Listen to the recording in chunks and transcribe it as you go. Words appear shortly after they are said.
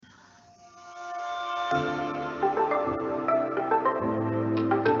Hello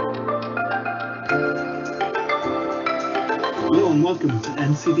and welcome to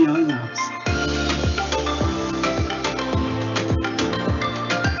NCBI Labs.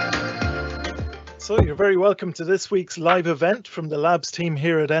 So you're very welcome to this week's live event from the Labs team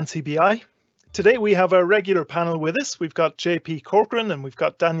here at NCBI. Today we have our regular panel with us. We've got JP Corcoran and we've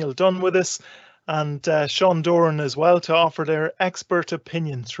got Daniel Dunn with us, and Sean Doran as well, to offer their expert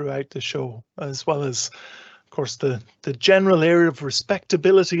opinion throughout the show, as well as, of course, the general area of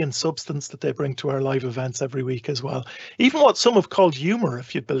respectability and substance that they bring to our live events every week as well. Even what some have called humour,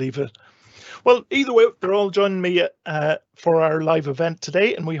 if you'd believe it. Well, either way, they're all joining me for our live event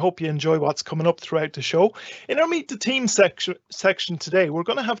today, and we hope you enjoy what's coming up throughout the show. In our Meet the Team section today, we're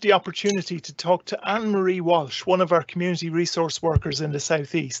going to have the opportunity to talk to Anne-Marie Walsh, one of our community resource workers in the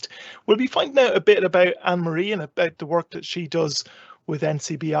Southeast. We'll be finding out a bit about Anne-Marie and about the work that she does with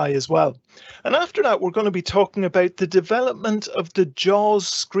NCBI as well. And after that, we're going to be talking about the development of the JAWS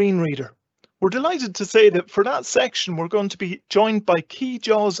screen reader. We're delighted to say that for that section, we're going to be joined by key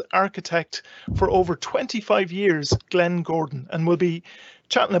JAWS architect for over 25 years, Glenn Gordon, and we'll be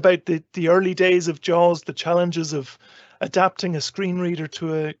chatting about the early days of JAWS, the challenges of adapting a screen reader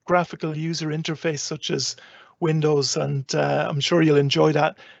to a graphical user interface such as Windows, and I'm sure you'll enjoy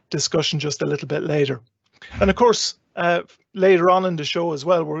that discussion just a little bit later. And of course, later on in the show as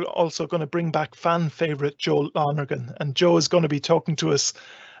well, we're also going to bring back fan favourite Joe Lonergan, and Joe is going to be talking to us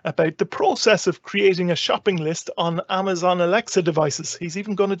about the process of creating a shopping list on Amazon Alexa devices. He's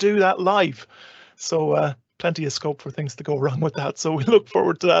even going to do that live. So plenty of scope for things to go wrong with that. So we look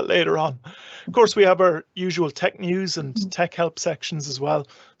forward to that later on. Of course, we have our usual tech news and tech help sections as well.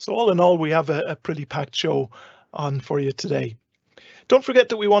 So all in all, we have a pretty packed show on for you today. Don't forget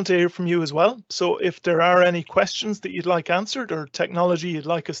that we want to hear from you as well. So if there are any questions that you'd like answered, or technology you'd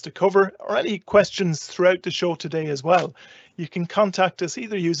like us to cover, or any questions throughout the show today as well, you can contact us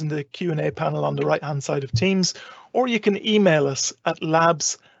either using the Q&A panel on the right hand side of Teams, or you can email us at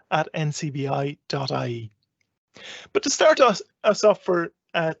labs@ncbi.ie. But to start us off for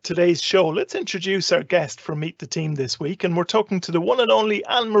today's show, let's introduce our guest for Meet the Team this week, and we're talking to the one and only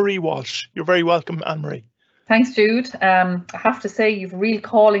Anne-Marie Walsh. You're very welcome, Anne-Marie. Thanks, Jude. I have to say, you've real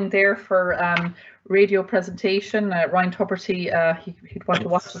calling there for radio presentation. Ryan Tuberty, he'd want to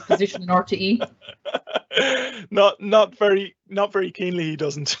watch his position in RTE. Not very keenly. He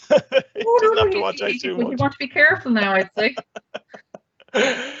doesn't. He doesn't have to watch out too much. You want to be careful now, I'd say.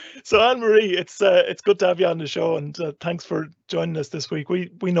 So Anne-Marie, it's good to have you on the show, and thanks for joining us this week. We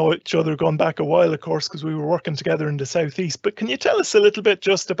know each other going back a while, of course, because we were working together in the Southeast. But can you tell us a little bit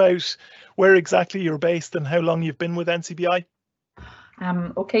just about where exactly you're based and how long you've been with NCBI?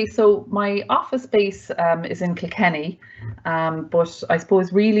 Okay, so my office base is in Kilkenny, but I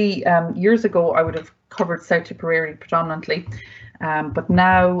suppose really years ago I would have covered South Tipperary predominantly. But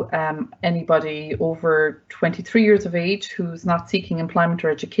now anybody over 23 years of age who's not seeking employment or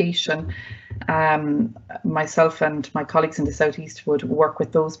education, myself and my colleagues in the Southeast would work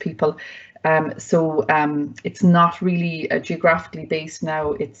with those people. So it's not really geographically based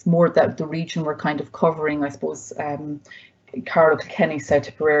now, it's more that the region we're kind of covering, I suppose, Carlow, Kilkenny, South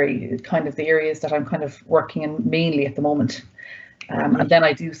Tipperary, kind of the areas that I'm kind of working in mainly at the moment. And then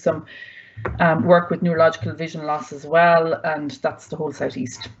I do some work with neurological vision loss as well, and that's the whole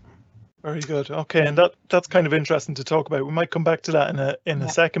Southeast. Very good. Okay, and that's kind of interesting to talk about. We might come back to that in a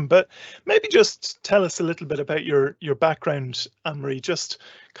second, but maybe just tell us a little bit about your background, Anne-Marie, just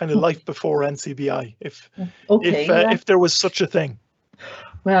kind of life before NCBI, if there was such a thing.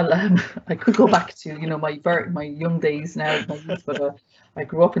 Well, I could go back to my young days now, but I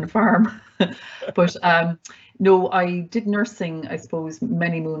grew up in a farm. But no, I did nursing, I suppose,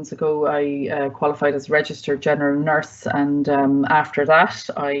 many moons ago. I qualified as registered general nurse, and after that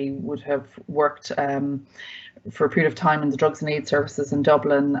I would have worked for a period of time in the drugs and aid services in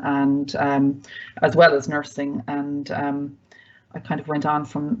Dublin, and as well as nursing, and I kind of went on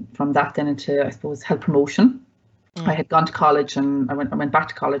from that then into, I suppose, health promotion. I had gone to college, and I went back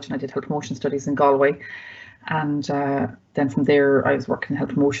to college, and I did health promotion studies in Galway, and then from there I was working in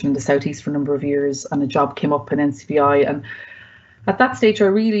health promotion in the Southeast for a number of years, and a job came up in NCBI, and at that stage I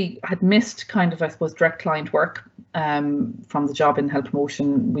really had missed kind of, I suppose, direct client work from the job in health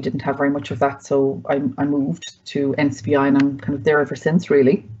promotion. We didn't have very much of that, so I moved to NCBI, and I'm kind of there ever since,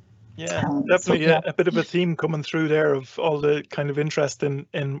 really. Yeah, definitely a bit of a theme coming through there of all the kind of interest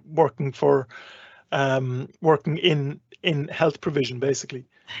in working for working in health provision, basically.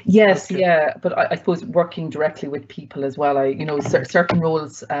 Yes, yeah, but I suppose working directly with people as well. Certain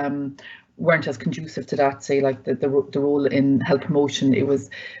roles weren't as conducive to that, say like the role in health promotion. It was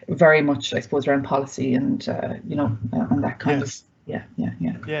very much, I suppose, around policy and and that kind of. Yeah,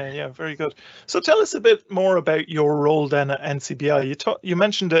 very good. So tell us a bit more about your role then at NCBI. You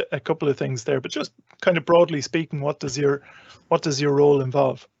mentioned a couple of things there, but just kind of broadly speaking, what does your role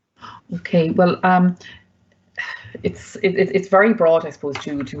involve? Okay, well, it's very broad, I suppose,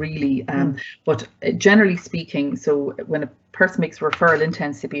 Jude, really. But generally speaking, so when a person makes a referral into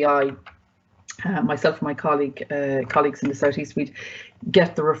NCBI, myself and my colleagues in the Southeast, we'd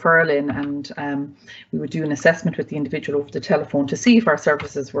get the referral in, and we would do an assessment with the individual over the telephone to see if our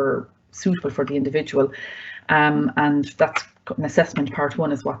services were suitable for the individual. And that's an assessment part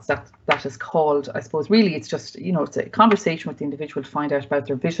one, is what that is called. I suppose really it's just, it's a conversation with the individual to find out about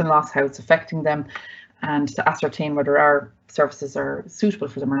their vision loss, how it's affecting them, and to ascertain whether our services are suitable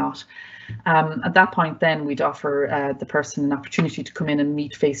for them or not. At that point, then we'd offer the person an opportunity to come in and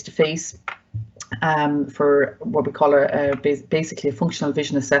meet face to face for what we call basically a functional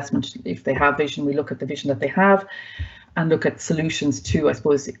vision assessment. If they have vision, we look at the vision that they have and look at solutions to, I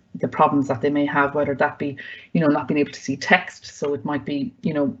suppose, the problems that they may have, whether that be, not being able to see text. So it might be,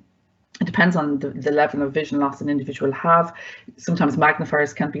 it depends on the level of vision loss an individual have. Sometimes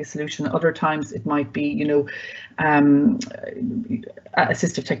magnifiers can be a solution. Other times it might be,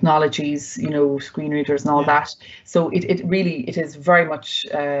 assistive technologies, screen readers and all that. So it really is very much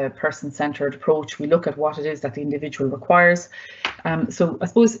a person-centered approach. We look at what it is that the individual requires. So I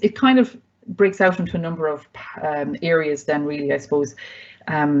suppose it kind of breaks out into a number of areas then, really, I suppose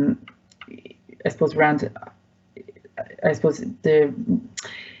around,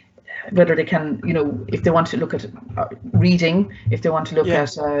 whether they can, if they want to look at reading, if they want to look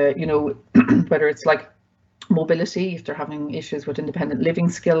at, whether it's like mobility, if they're having issues with independent living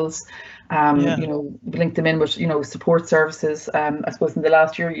skills, link them in with, support services. I suppose in the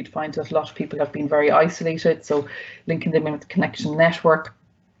last year, you'd find that a lot of people have been very isolated, so linking them in with the Connection Network.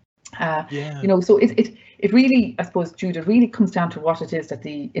 So it really, I suppose, Jude, it really comes down to what it is that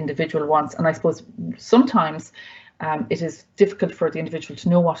the individual wants. And I suppose sometimes it is difficult for the individual to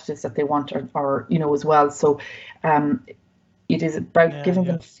know what it is that they want or as well. So it is about giving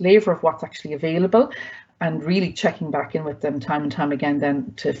them a flavour of what's actually available and really checking back in with them time and time again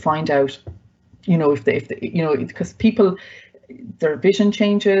then to find out, if they because people, their vision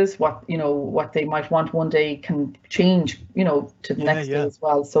changes, what they might want one day can change, to the next day as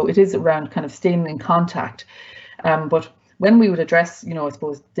well. So it is around kind of staying in contact. But when we would address, I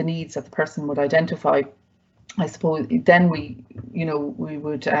suppose, the needs that the person would identify, I suppose then we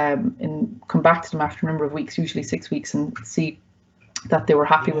would come back to them after a number of weeks, usually 6 weeks, and see that they were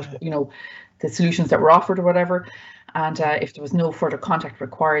happy with, the solutions that were offered or whatever. And if there was no further contact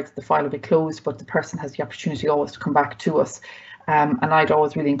required, the file will be closed, but the person has the opportunity always to come back to us. And I'd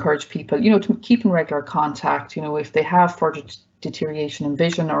always really encourage people, to keep in regular contact, if they have further deterioration in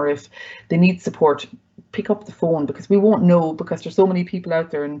vision or if they need support, pick up the phone, because we won't know, because there's so many people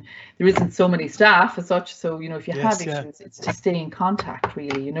out there and there isn't so many staff as such. So, if you have issues, it's to stay in contact,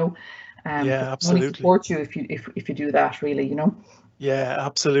 really, absolutely. Only support you if you do that, really, Yeah,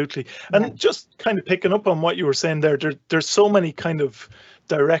 absolutely. And just kind of picking up on what you were saying there's so many kind of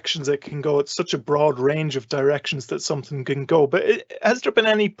directions it can go. It's such a broad range of directions that something can go. But has there been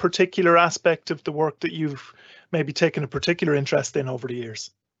any particular aspect of the work that you've maybe taken a particular interest in over the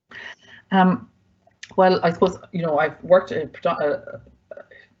years? Well, I suppose, I've worked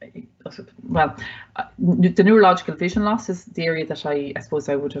the neurological vision loss is the area that I suppose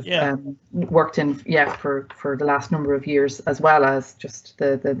I would have worked in for the last number of years, as well as just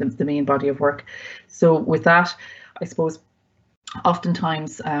the main body of work. So with that, I suppose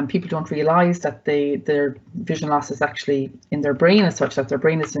oftentimes people don't realise that their vision loss is actually in their brain, as such that their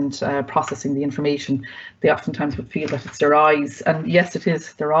brain isn't processing the information. They oftentimes would feel that it's their eyes, and yes, it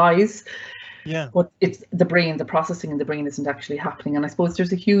is their eyes. But it's the brain, the processing in the brain isn't actually happening. And I suppose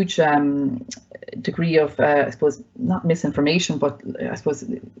there's a huge degree of, I suppose, not misinformation, but I suppose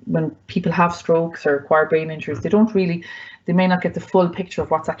when people have strokes or acquired brain injuries, they may not get the full picture of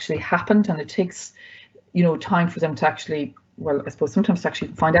what's actually happened. And it takes, time for them to actually, I suppose sometimes to actually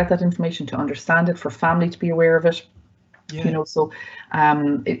find out that information, to understand it, for family to be aware of it. So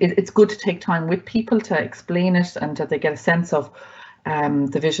it's good to take time with people to explain it and that they get a sense of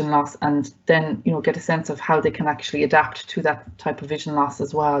the vision loss, and then get a sense of how they can actually adapt to that type of vision loss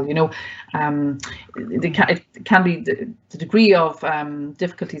as well. It can be the degree of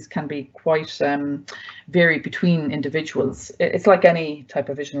difficulties can be quite varied between individuals. It's like any type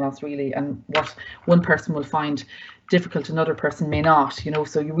of vision loss, really, and what one person will find difficult, another person may not.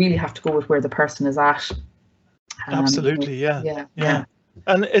 So you really have to go with where the person is at. Absolutely, yeah.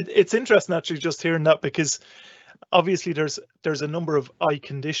 And it's interesting actually just hearing that, because obviously there's a number of eye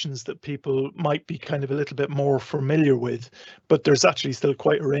conditions that people might be kind of a little bit more familiar with, but there's actually still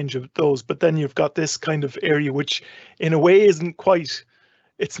quite a range of those. But then you've got this kind of area which in a way isn't quite,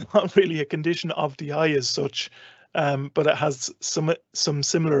 it's not really a condition of the eye as such, but it has some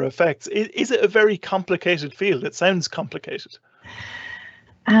similar effects. Is it a very complicated field? It sounds complicated.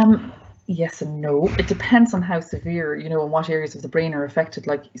 Yes and no. It depends on how severe, you know, and what areas of the brain are affected.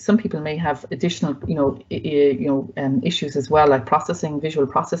 Like some people may have additional, issues as well, like visual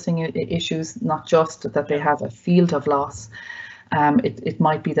processing issues, not just that they have a field of loss. It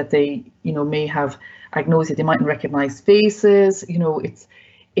might be that they, may have agnosia. They mightn't recognize faces. It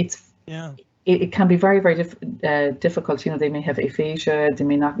can be very, very difficult. They may have aphasia. They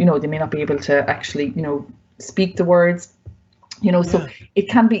may not, they may not be able to actually, speak the words. So it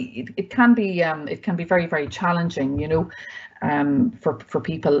can be very, very challenging, for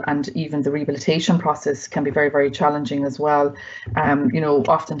people, and even the rehabilitation process can be very, very challenging as well.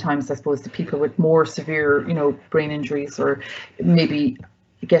 Oftentimes, I suppose, the people with more severe, brain injuries, or maybe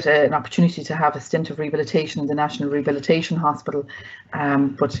get an opportunity to have a stint of rehabilitation in the National Rehabilitation Hospital,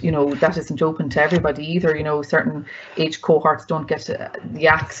 but that isn't open to everybody either. Certain age cohorts don't get the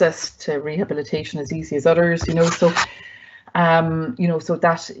access to rehabilitation as easy as others. So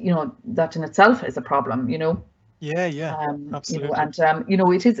that in itself is a problem. Absolutely. And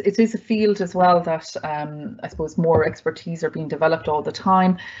it is a field as well that I suppose more expertise are being developed all the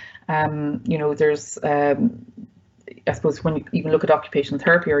time. There's I suppose when you even look at occupational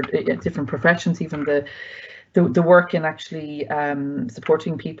therapy or different professions, even the work in actually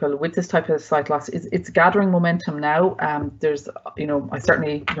supporting people with this type of sight loss it's gathering momentum now. There's I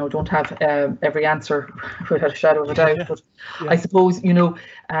certainly don't have every answer without a shadow of a doubt, but I suppose the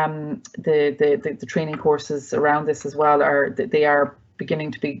training courses around this as well are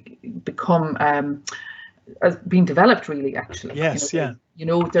beginning to become as being developed, really, actually.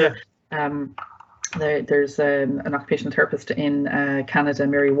 There's an occupational therapist in Canada,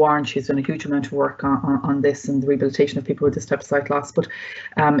 Mary Warren. She's done a huge amount of work on this and the rehabilitation of people with this type of sight loss. But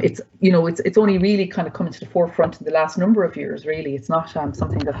it's only really kind of coming to the forefront in the last number of years. Really, it's not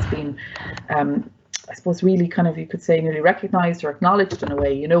something that's been I suppose really kind of, you could say, nearly recognised or acknowledged in a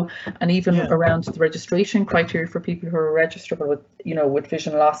way, and even around the registration criteria for people who are registrable with, with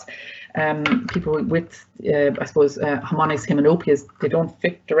vision loss, people with, I suppose, Homonis hemanopias, they don't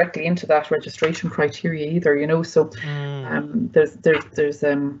fit directly into that registration criteria either, so there's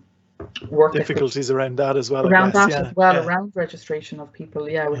work difficulties around that as well. Around that as well, around registration of people,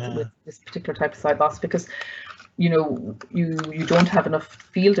 with this particular type of sight loss, because, you don't have enough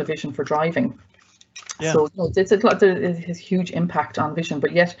field of vision for driving. So there's a huge impact on vision,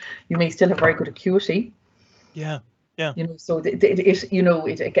 but yet you may still have very good acuity. So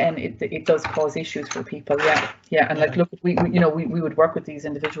it does cause issues for people. And like, look, we would work with these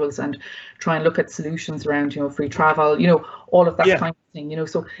individuals and try and look at solutions around free travel, all of that kind of thing.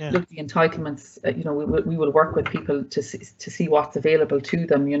 So look, the entitlements, we will work with people to see what's available to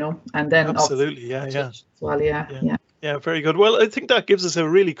them, and then absolutely, well, Yeah, very good. Well, I think that gives us a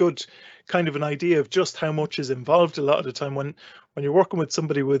really good kind of an idea of just how much is involved a lot of the time when you're working with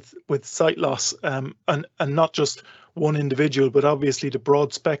somebody with sight loss, and not just one individual, but obviously the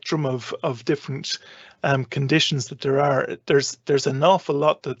broad spectrum of different conditions that there are. There's an awful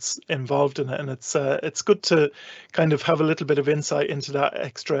lot that's involved in it, and it's good to kind of have a little bit of insight into that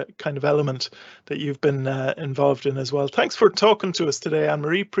extra kind of element that you've been involved in as well. Thanks for talking to us today,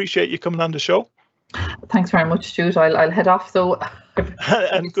 Anne-Marie. Appreciate you coming on the show. Thanks very much, Stuart. I'll head off. So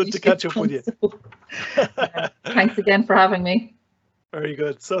and good to catch up with you. Thanks again for having me. Very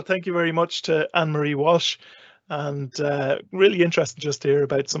good. So thank you very much to Anne-Marie Walsh, and really interesting just to hear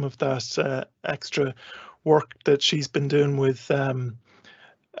about some of that extra work that she's been doing with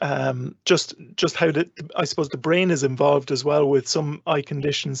just how I suppose the brain is involved as well with some eye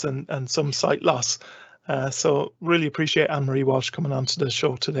conditions and some sight loss. So really appreciate Anne-Marie Walsh coming on to the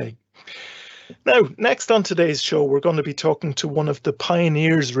show today. Now, next on today's show, we're going to be talking to one of the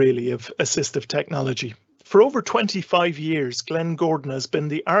pioneers, really, of assistive technology. For over 25 years, Glenn Gordon has been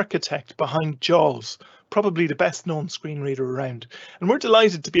the architect behind JAWS, probably the best known screen reader around. And we're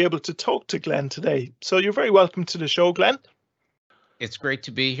delighted to be able to talk to Glenn today. So you're very welcome to the show, Glenn. It's great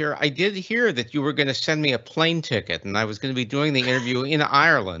to be here. I did hear that you were going to send me a plane ticket, and I was going to be doing the interview in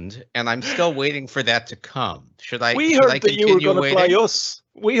Ireland, and I'm still waiting for that to come. We heard that you were going to fly us.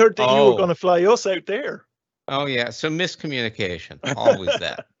 We heard that you were going to fly us out there. Oh, yeah. So miscommunication. Always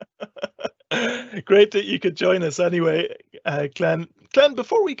that. Great that you could join us anyway, Glenn. Glenn,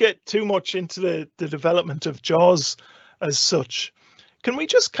 before we get too much into the development of JAWS as such, Can we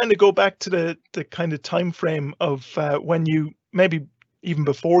just kind of go back to the kind of time frame of when you, maybe even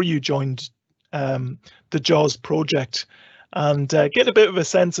before you joined the JAWS project, and get a bit of a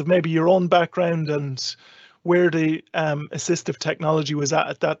sense of maybe your own background and where the assistive technology was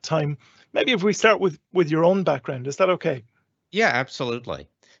at that time? Maybe if we start with your own background, is that okay? Yeah, absolutely.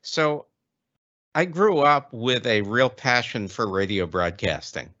 So I grew up with a real passion for radio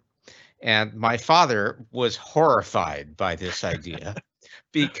broadcasting, and my father was horrified by this idea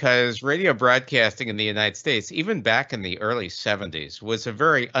because radio broadcasting in the United States, even back in the early 70s, was a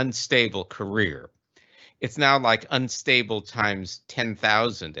very unstable career. It's now like unstable times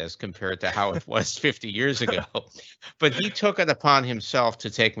 10,000 as compared to how it was 50 years ago. But he took it upon himself to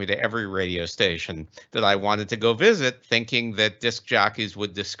take me to every radio station that I wanted to go visit, thinking that disc jockeys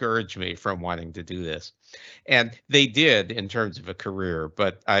would discourage me from wanting to do this. And they did in terms of a career,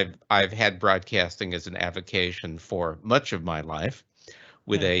 but I've had broadcasting as an avocation for much of my life,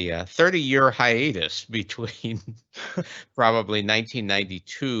 with a 30-year hiatus between probably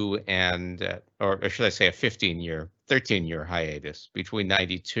 1992 and, or should I say a 13-year hiatus between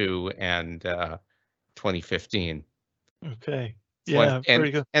 92 and 2015. Okay. Yeah,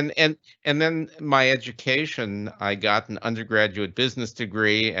 very good. And then my education, I got an undergraduate business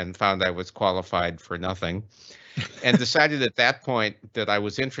degree and found I was qualified for nothing, and decided at that point that I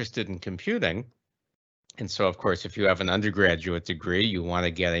was interested in computing. And so, of course, if you have an undergraduate degree, you want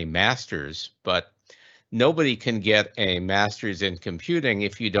to get a master's, but nobody can get a master's in computing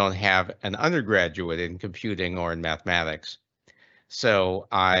if you don't have an undergraduate in computing or in mathematics. So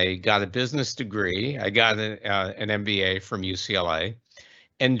I got a business degree. I got an MBA from UCLA.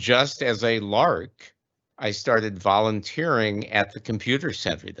 And just as a lark, I started volunteering at the computer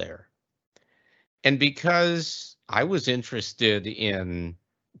center there. And because I was interested in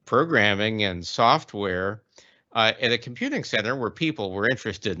programming and software at a computing center where people were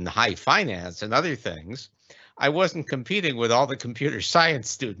interested in high finance and other things, I wasn't competing with all the computer science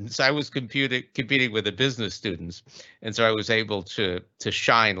students. I was competing with the business students. And so I was able to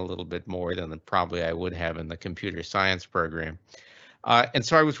shine a little bit more than probably I would have in the computer science program. And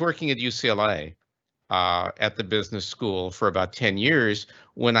so I was working at UCLA at the business school for about 10 years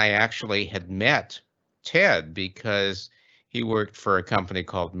when I actually had met Ted, because he worked for a company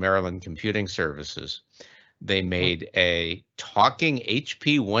called Maryland Computing Services. They made a talking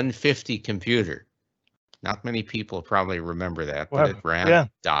HP 150 computer. Not many people probably remember that, but it ran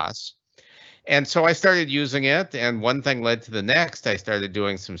DOS. And so I started using it, and one thing led to the next. I started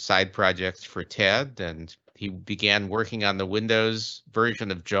doing some side projects for Ted, and he began working on the Windows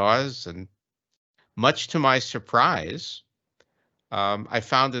version of JAWS. And much to my surprise, I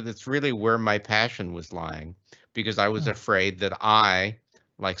found that it's really where my passion was lying, because I was afraid that I,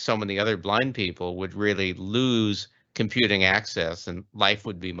 like so many other blind people, would really lose computing access and life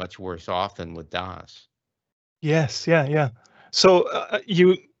would be much worse off than with DOS. Yes, yeah. So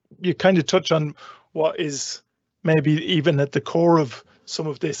you kind of touch on what is maybe even at the core of some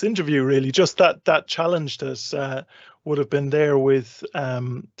of this interview, really, just that challenge that would have been there with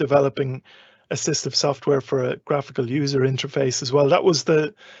developing assistive software for a graphical user interface as well. That was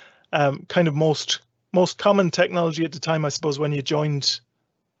the kind of most common technology at the time, I suppose, when you joined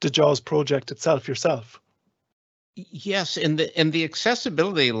the JAWS project itself yourself. Yes, and the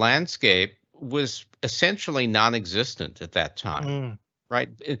accessibility landscape was essentially non-existent at that time, right?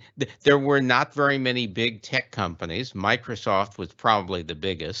 There were not very many big tech companies. Microsoft was probably the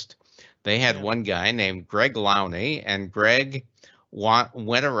biggest. They had one guy named Greg Lowney, and Greg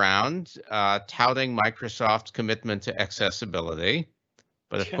went around touting Microsoft's commitment to accessibility.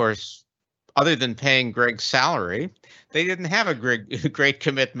 But of course, other than paying Greg's salary, they didn't have a great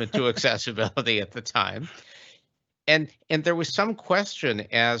commitment to accessibility at the time. And there was some question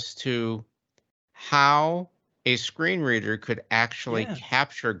as to how a screen reader could actually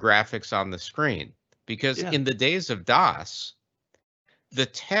capture graphics on the screen. Because in the days of DOS, the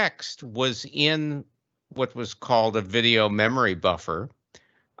text was in what was called a video memory buffer,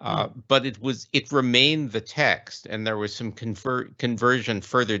 but it remained the text, and there was some conversion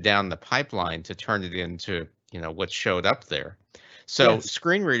further down the pipeline to turn it into, what showed up there. So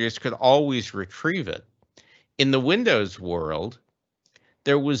screen readers could always retrieve it. In the Windows world,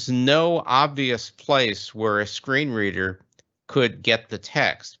 there was no obvious place where a screen reader could get the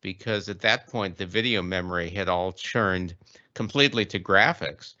text, because at that point the video memory had all churned completely to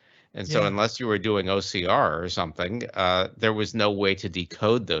graphics. And so unless you were doing OCR or something, there was no way to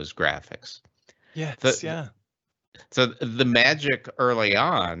decode those graphics. So the magic early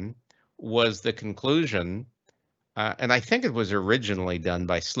on was the conclusion, and I think it was originally done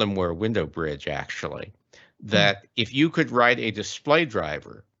by Slimware Window Bridge, actually, that if you could write a display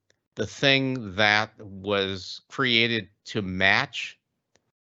driver, the thing that was created to match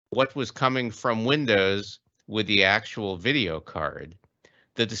what was coming from Windows with the actual video card,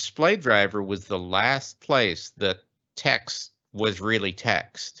 the display driver was the last place that text was really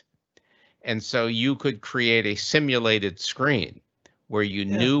text. And so you could create a simulated screen where you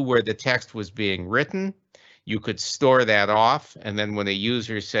knew where the text was being written. You could store that off. And then when a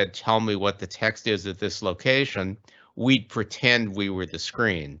user said, tell me what the text is at this location, we'd pretend we were the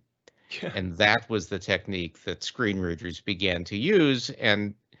screen. Yeah. And that was the technique that screen readers began to use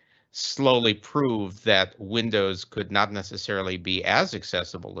and slowly proved that Windows could not necessarily be as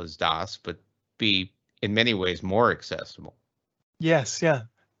accessible as DOS, but be in many ways more accessible. Yes, yeah.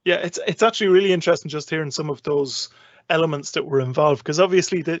 Yeah, it's actually really interesting just hearing some of those elements that were involved, because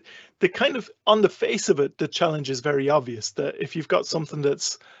obviously the kind of, on the face of it, the challenge is very obvious, that if you've got something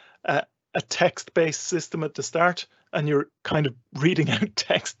that's a text-based system at the start and you're kind of reading out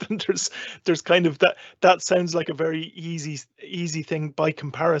text, then there's kind of that sounds like a very easy thing by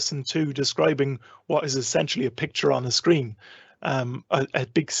comparison to describing what is essentially a picture on a screen, a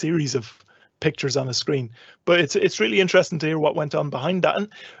big series of pictures on a screen. But it's really interesting to hear what went on behind that. And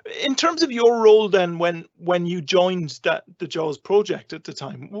in terms of your role then, when you joined the JAWS project at the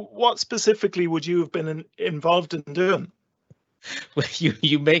time, what specifically would you have been involved in doing? Well,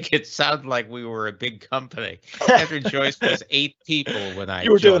 you make it sound like we were a big company. EnterJoys was 8 people when I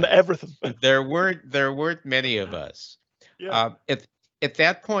You were joined. doing everything. There weren't many of us. Yeah. At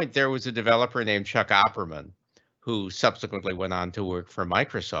that point, there was a developer named Chuck Opperman, who subsequently went on to work for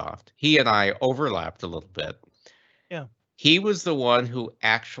Microsoft. He and I overlapped a little bit. Yeah. He was the one who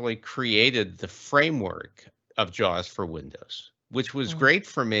actually created the framework of JAWS for Windows, which was great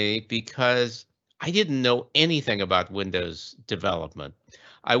for me because I didn't know anything about Windows development.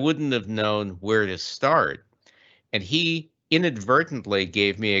 I wouldn't have known where to start. And he inadvertently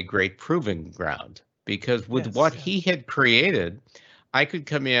gave me a great proving ground, because with what he had created, I could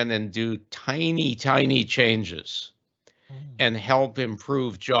come in and do tiny, tiny changes and help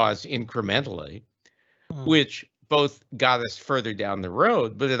improve JAWS incrementally, which both got us further down the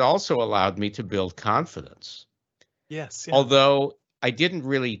road, but it also allowed me to build confidence. Yes. Yeah. Although I didn't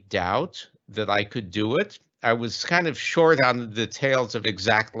really doubt that I could do it, I was kind of short on the details of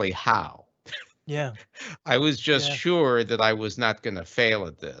exactly how. Yeah. I was just sure that I was not going to fail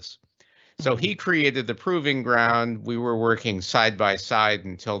at this. So he created the proving ground. We were working side by side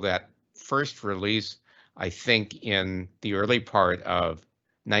until that first release, I think in the early part of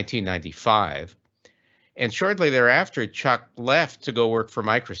 1995. And shortly thereafter, Chuck left to go work for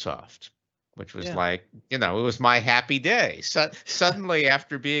Microsoft, which was like, it was my happy day. So suddenly,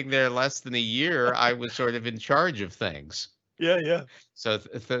 after being there less than a year, I was sort of in charge of things. Yeah. So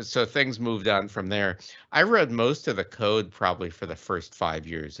things moved on from there. I wrote most of the code probably for the first 5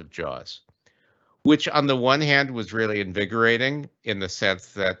 years of JAWS, which on the one hand was really invigorating in the sense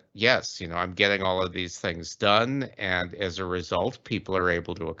that, yes, I'm getting all of these things done, and as a result, people are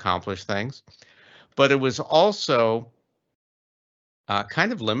able to accomplish things. But it was also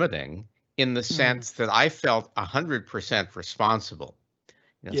kind of limiting in the sense that I felt 100% responsible.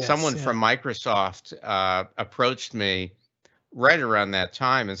 Someone from Microsoft approached me right around that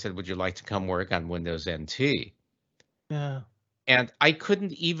time and said, would you like to come work on Windows NT? Yeah. And I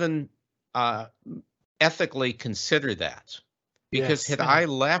couldn't even ethically consider that, because had I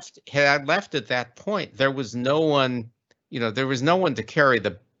left at that point, there was no one to carry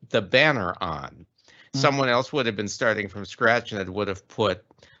the banner on. Someone else would have been starting from scratch, and it would have put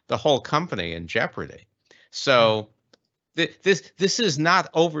the whole company in jeopardy. So this is not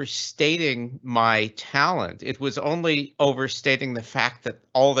overstating my talent. It was only overstating the fact that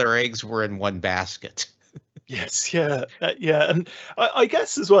all their eggs were in one basket. Yes, yeah. And I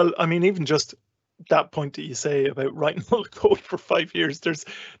guess as well, I mean, even just that point that you say about writing all the code for 5 years,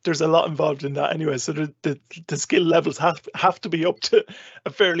 there's a lot involved in that anyway. So the skill levels have to be up to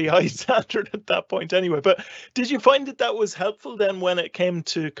a fairly high standard at that point anyway. But did you find that was helpful then when it came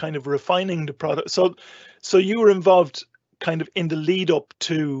to kind of refining the product? So you were involved kind of in the lead up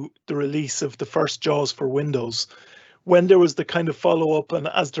to the release of the first JAWS for Windows, when there was the kind of follow up, and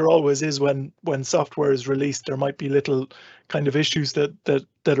as there always is when software is released, there might be little kind of issues that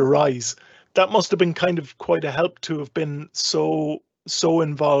arise. That must have been kind of quite a help to have been so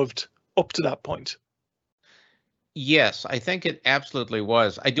involved up to that point. Yes, I think it absolutely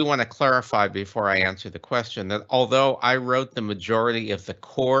was. I do want to clarify before I answer the question that although I wrote the majority of the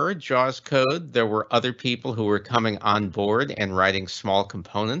core JAWS code, there were other people who were coming on board and writing small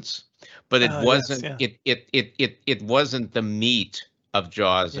components, but it wasn't it wasn't the meat of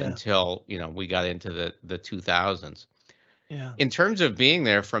JAWS Yeah. until, we got into the 2000s. Yeah. In terms of being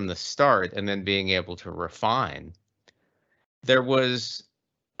there from the start and then being able to refine, there was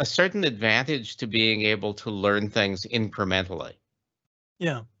a certain advantage to being able to learn things incrementally.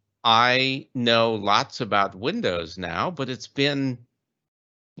 Yeah. I know lots about Windows now, but it's been,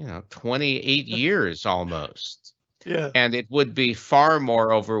 28 years almost. Yeah. And it would be far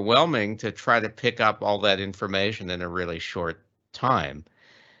more overwhelming to try to pick up all that information in a really short time.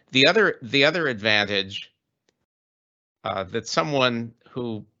 The other advantage that someone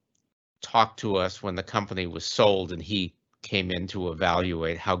who talked to us when the company was sold and he came in to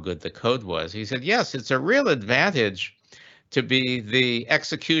evaluate how good the code was, he said, yes, it's a real advantage to be the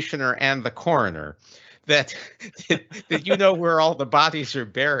executioner and the coroner, that where all the bodies are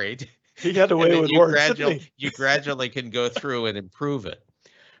buried. He got away with words, didn't he? You gradually can go through and improve it,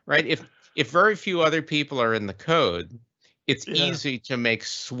 right? If very few other people are in the code, it's easy to make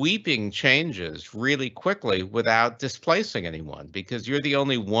sweeping changes really quickly without displacing anyone, because you're the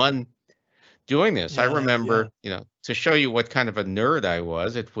only one doing this. I remember, to show you what kind of a nerd I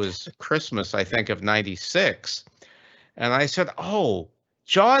was, it was Christmas, I think, of '96. And I said, oh,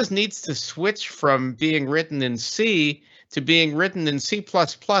 JAWS needs to switch from being written in C to being written in C++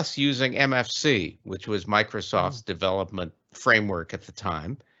 using MFC, which was Microsoft's development framework at the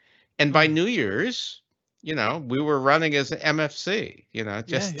time. And by New Year's, we were running as MFC,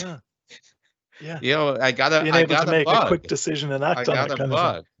 just, I got a, being I able got to a make bug. a quick decision and act I on got it. a Kind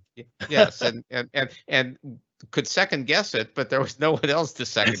bug. of Yes, and could second guess it, but there was no one else to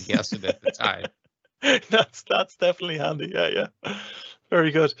second guess it at the time. That's definitely handy. Yeah.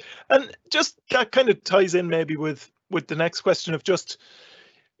 Very good. And just that kind of ties in maybe with the next question of just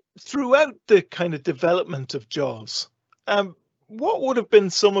throughout the kind of development of JAWS, what would have been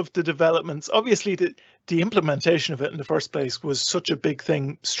some of the developments? Obviously, the implementation of it in the first place was such a big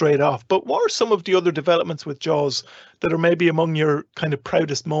thing straight off, but what are some of the other developments with JAWS that are maybe among your kind of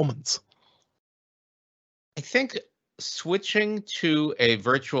proudest moments? I think switching to a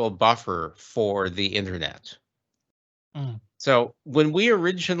virtual buffer for the internet. So when we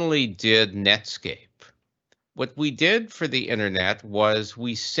originally did Netscape, what we did for the internet was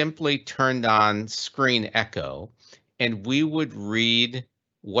we simply turned on screen echo and we would read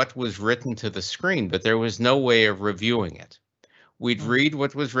what was written to the screen, but there was no way of reviewing it. We'd read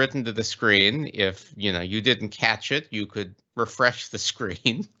what was written to the screen. If you didn't catch it, you could refresh the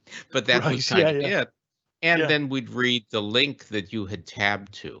screen, but that was kind of it. And then we'd read the link that you had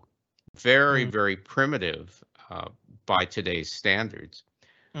tabbed to. Very, very primitive by today's standards.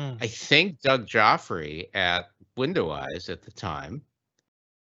 I think Doug Joffrey at Windows at the time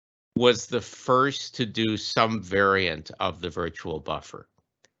was the first to do some variant of the virtual buffer.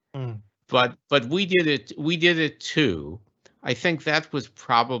 But we did it too. I think that was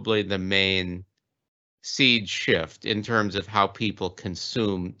probably the main seed shift in terms of how people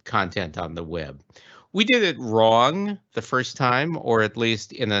consume content on the web. We did it wrong the first time, or at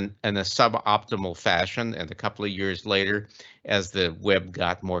least in a suboptimal fashion. And a couple of years later, as the web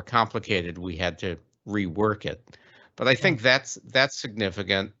got more complicated, we had to rework it. But I think that's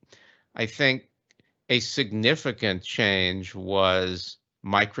significant. I think a significant change was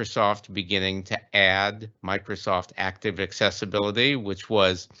Microsoft beginning to add Microsoft Active Accessibility, which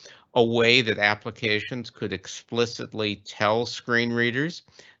was a way that applications could explicitly tell screen readers,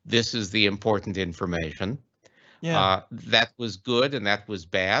 this is the important information. That was good and that was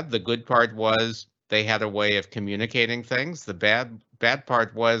bad. The good part was they had a way of communicating things. The bad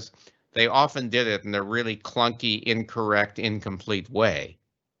part was they often did it in a really clunky, incorrect, incomplete way.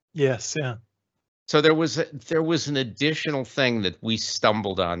 Yes, yeah. So there was an additional thing that we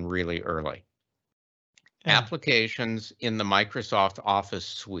stumbled on really early. Applications in the Microsoft Office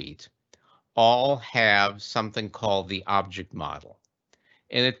suite all have something called the object model.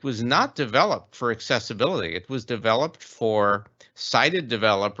 And it was not developed for accessibility. It was developed for sighted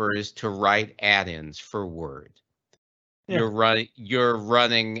developers to write add-ins for Word. You're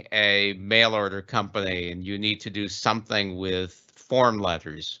running a mail order company and you need to do something with form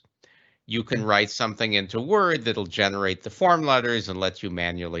letters. You can write something into Word that'll generate the form letters and let you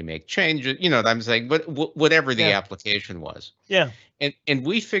manually make changes. You know what I'm saying? But whatever the application was. Yeah. And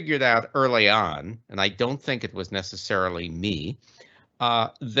we figured out early on, and I don't think it was necessarily me,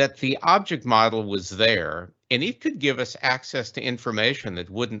 that the object model was there and it could give us access to information that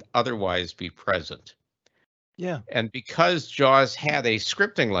wouldn't otherwise be present. Yeah. And because JAWS had a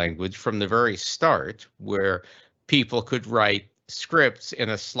scripting language from the very start where people could write scripts in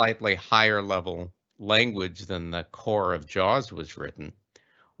a slightly higher level language than the core of JAWS was written,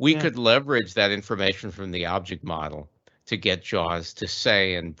 we could leverage that information from the object model to get JAWS to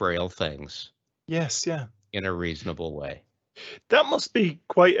say and braille things Yes, yeah. in a reasonable way. That must be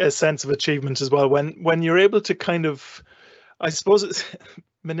quite a sense of achievement as well when you're able to kind of, I suppose it's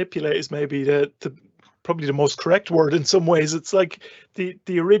manipulate is maybe the probably the most correct word in some ways. It's like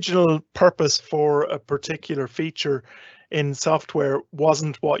the original purpose for a particular feature in software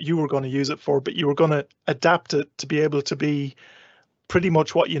wasn't what you were going to use it for, but you were going to adapt it to be able to be pretty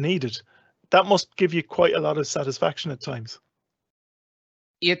much what you needed. That must give you quite a lot of satisfaction at times.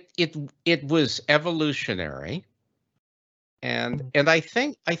 It was evolutionary, and I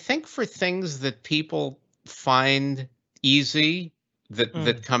think for things that people find easy,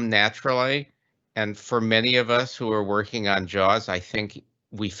 that come naturally, and for many of us who are working on JAWS, I think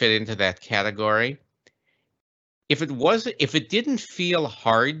we fit into that category. If it didn't feel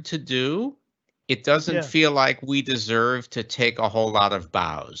hard to do, it doesn't feel like we deserve to take a whole lot of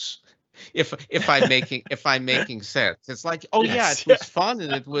bows. If I'm making sense, it's like, oh yes, it was fun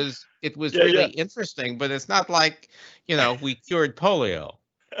and it was really interesting, but it's not like, we cured polio.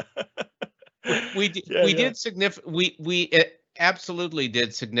 We absolutely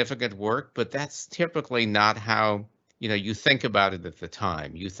did significant work, but that's typically not how you think about it at the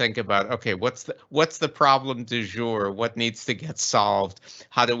time. You think about, okay, what's the problem du jour? What needs to get solved?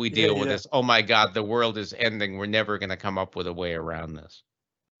 How do we deal with this? Oh my God, the world is ending. We're never going to come up with a way around this.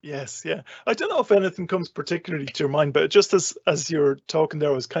 Yes, yeah. I don't know if anything comes particularly to your mind, but just as you're talking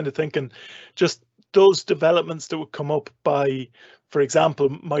there, I was kind of thinking just those developments that would come up by, for example,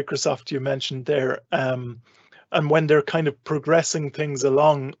 Microsoft you mentioned there, and when they're kind of progressing things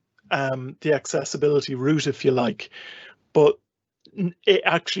along the accessibility route, if you like, but it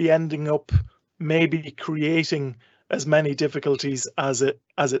actually ending up maybe creating as many difficulties as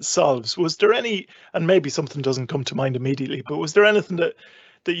it solves. Was there any, and maybe something doesn't come to mind immediately, but was there anything that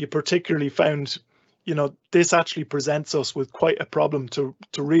you particularly found, this actually presents us with quite a problem to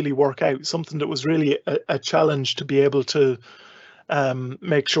really work out, something that was really a challenge to be able to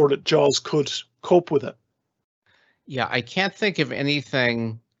make sure that JAWS could cope with it? Yeah, I can't think of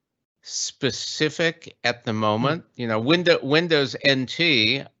anything specific at the moment. Windows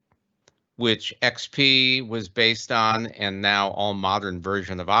NT, which XP was based on, and now all modern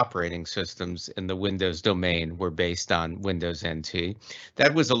version of operating systems in the Windows domain were based on Windows NT.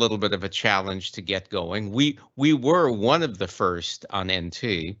 That was a little bit of a challenge to get going. We were one of the first on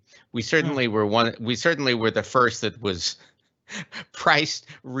NT. We certainly were the first that was priced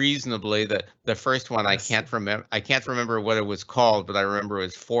reasonably. The first one, I can't remember what it was called, but I remember it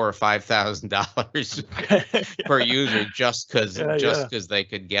was $4,000 or $5,000 per user just because they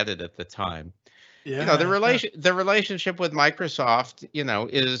could get it at the time. The relationship with Microsoft,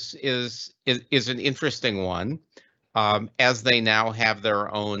 is an interesting one, as they now have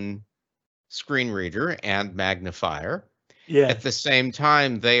their own screen reader and magnifier. Yeah. At the same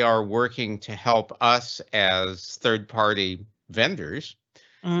time, they are working to help us as third-party vendors,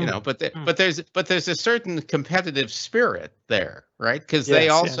 but there's a certain competitive spirit there, right? Because they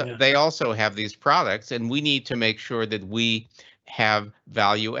also have these products, and we need to make sure that we have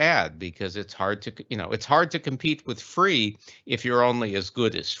value add, because it's hard to compete with free if you're only as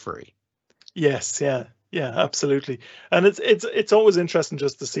good as free. Yes, yeah, absolutely. And it's always interesting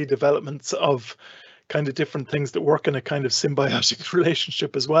just to see developments of kind of different things that work in a kind of symbiotic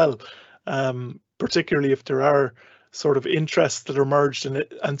relationship as well, particularly if there are sort of interests that are merged in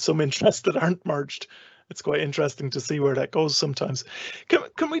it and some interests that aren't merged. It's quite interesting to see where that goes sometimes.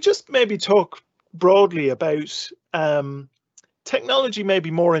 Can we just maybe talk broadly about technology,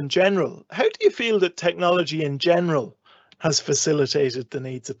 maybe more in general? How do you feel that technology in general has facilitated the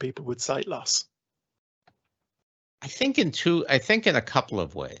needs of people with sight loss? I think in a couple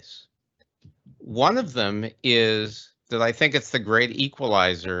of ways. One of them is that I think it's the great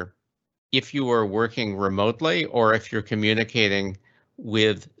equalizer if you are working remotely or if you're communicating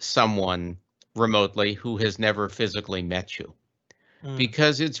with someone remotely who has never physically met you.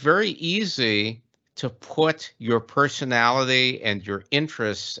 Because it's very easy to put your personality and your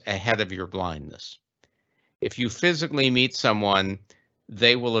interests ahead of your blindness. If you physically meet someone,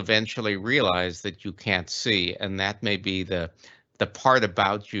 they will eventually realize that you can't see, and that may be the part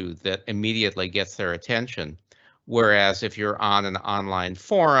about you that immediately gets their attention. Whereas if you're on an online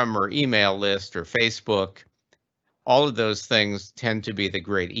forum or email list or Facebook, all of those things tend to be the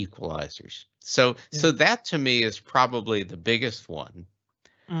great equalizers. So that to me is probably the biggest one.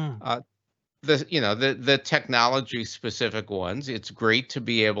 The technology specific ones, it's great to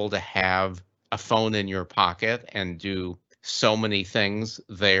be able to have a phone in your pocket and do so many things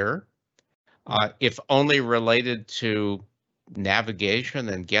there. If only related to navigation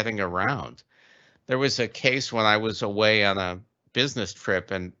and getting around. There was a case when I was away on a business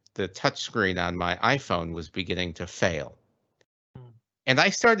trip and the touchscreen on my iPhone was beginning to fail. And I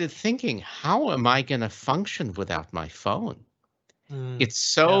started thinking, how am I going to function without my phone? It's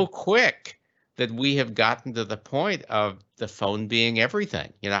so quick that we have gotten to the point of the phone being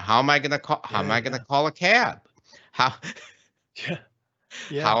everything. You know, how am I going to call? How am I going to call a cab? How?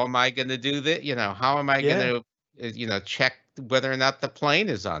 How am I going to do that? You know, how am I going to, check whether or not the plane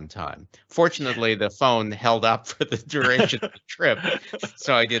is on time? Fortunately, the phone held up for the duration of the trip,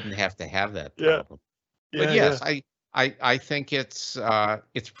 so I didn't have to have that problem. But yes, I think it's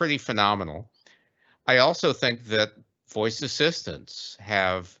pretty phenomenal. I also think that voice assistants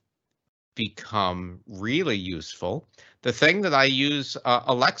have become really useful. The thing that I use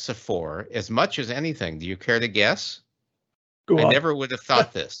Alexa for as much as anything, do you care to guess? I never would have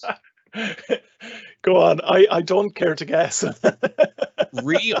thought this. Go on. I don't care to guess.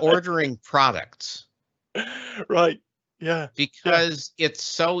 Reordering products. Right. Yeah. Because it's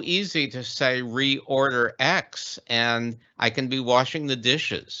so easy to say reorder X and I can be washing the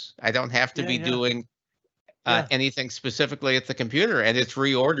dishes. I don't have to be doing anything specifically at the computer, and it's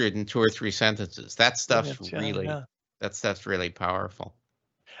reordered in 2 or 3 sentences. That stuff's that stuff's really powerful.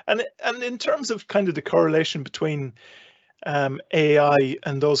 And in terms of kind of the correlation between AI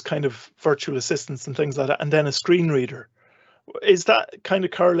and those kind of virtual assistants and things like that, and then a screen reader, is that kind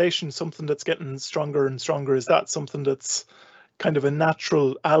of correlation something that's getting stronger and stronger? Is that something that's kind of a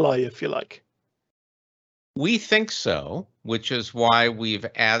natural ally, if you like? We think so, which is why we've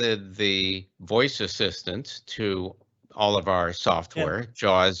added the voice assistant to all of our software,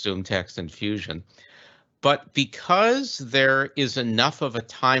 JAWS, ZoomText, and Fusion. But because there is enough of a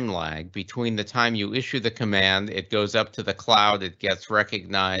time lag between the time you issue the command, it goes up to the cloud, it gets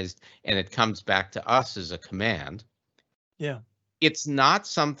recognized, and it comes back to us as a command. It's not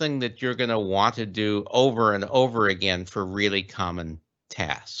something that you're going to want to do over and over again for really common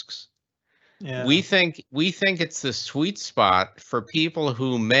tasks. We think it's the sweet spot for people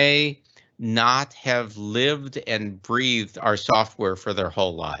who may not have lived and breathed our software for their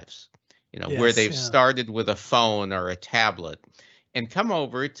whole lives. You know, where they've started with a phone or a tablet and come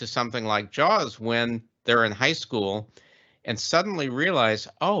over to something like JAWS when they're in high school and suddenly realize,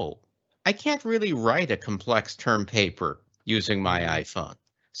 oh, I can't really write a complex term paper using my iPhone.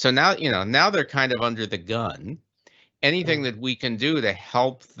 So now, now they're kind of under the gun. Anything that we can do to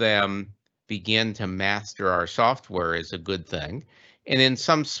help them begin to master our software is a good thing. And in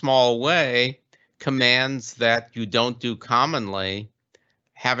some small way, commands that you don't do commonly,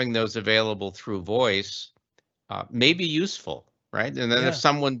 having those available through voice may be useful, right? And then if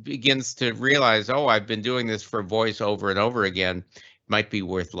someone begins to realize, oh, I've been doing this for voice over and over again, it might be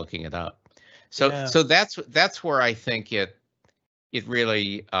worth looking it up. So so that's where I think it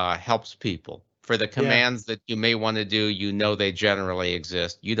really helps people. For the commands that you may want to do, they generally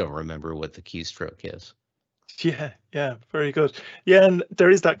exist. You don't remember what the keystroke is. Yeah, very good. Yeah, and there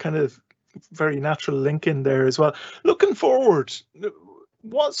is that kind of very natural link in there as well. Looking forward,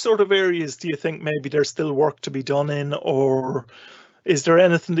 what sort of areas do you think maybe there's still work to be done in, or is there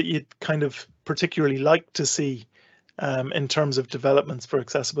anything that you'd kind of particularly like to see in terms of developments for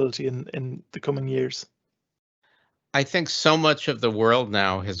accessibility in the coming years? I think so much of the world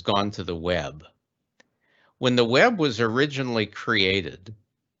now has gone to the web. When the web was originally created,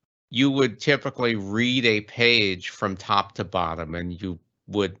 you would typically read a page from top to bottom and you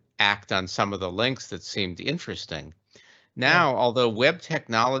would act on some of the links that seemed interesting. Now, although web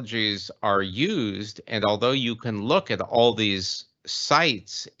technologies are used, and although you can look at all these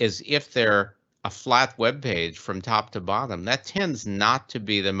sites as if they're a flat web page from top to bottom, that tends not to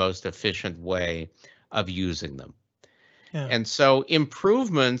be the most efficient way of using them. And so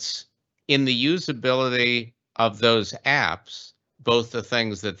improvements in the usability of those apps, both the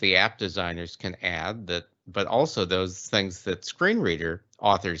things that the app designers can add, but also those things that screen reader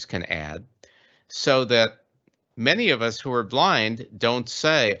authors can add, so that many of us who are blind don't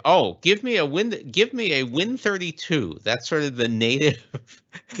say, "Oh, give me a Win32." That's sort of the native.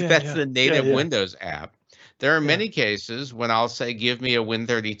 The native Windows app. There are many cases when I'll say, "Give me a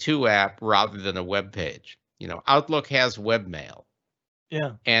Win32 app" rather than a web page. Outlook has webmail.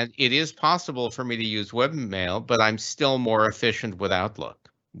 And it is possible for me to use webmail, but I'm still more efficient with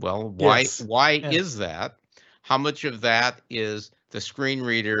Outlook. Well, why is that? How much of that is the screen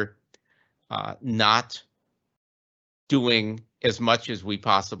reader not doing as much as we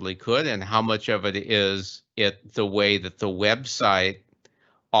possibly could, and how much of it is the way that the website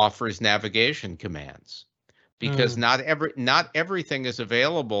offers navigation commands? Because not everything is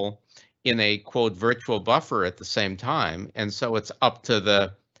available in a quote virtual buffer at the same time, and so it's up to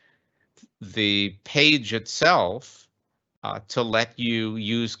the the page itself to let you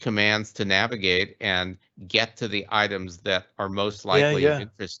use commands to navigate and get to the items that are most likely of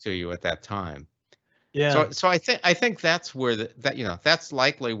interest to you at that time. Yeah. So I think that's where that's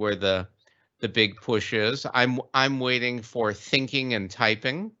likely where the big push is. I'm waiting for thinking and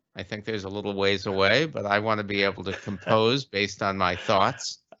typing. I think there's a little ways away, but I want to be able to compose based on my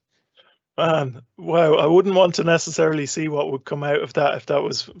thoughts. Wow, I wouldn't want to necessarily see what would come out of that if that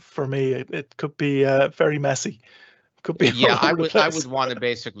was for me. It could be very messy. Could be I would want to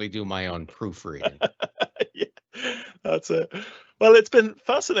basically do my own proofreading. Yeah, that's it. Well, it's been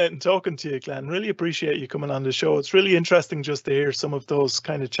fascinating talking to you, Glenn. Really appreciate you coming on the show. It's really interesting just to hear some of those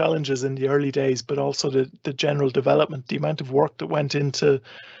kind of challenges in the early days, but also the general development, the amount of work that went into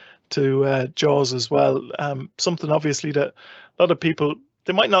JAWS as well. Something obviously that a lot of people,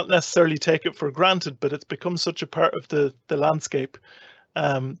 they might not necessarily take it for granted, but it's become such a part of the landscape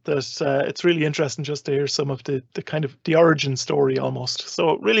that it's really interesting just to hear some of the kind of the origin story almost.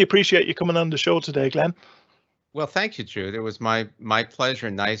 So really appreciate you coming on the show today, Glenn. Well, thank you, Jude. It was my pleasure.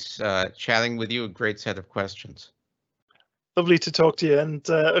 Nice chatting with you. A great set of questions. Lovely to talk to you. And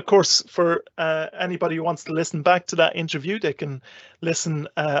of course, for anybody who wants to listen back to that interview, they can listen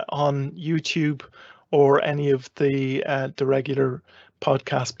on YouTube or any of the regular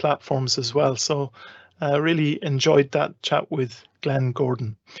podcast platforms as well. So really enjoyed that chat with Glenn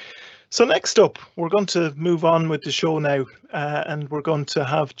Gordon. So next up, we're going to move on with the show now, and we're going to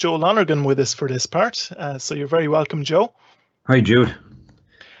have Joe Lonergan with us for this part. So you're very welcome, Joe. Hi, Jude.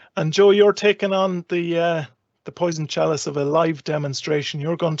 And Joe, you're taking on the poison chalice of a live demonstration.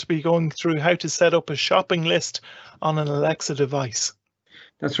 You're going to be going through how to set up a shopping list on an Alexa device.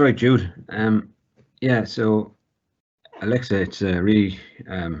 That's right, Jude. Yeah, so Alexa, it's a really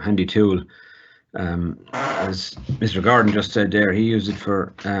handy tool. As Mr. Gordon just said there, he used it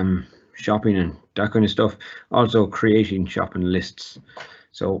for shopping and that kind of stuff. Also creating shopping lists.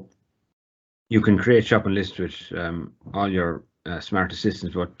 So you can create shopping lists with all your smart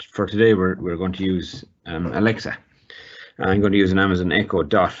assistants, but for today we're going to use Alexa. I'm going to use an Amazon Echo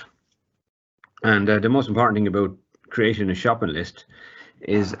Dot. And the most important thing about creating a shopping list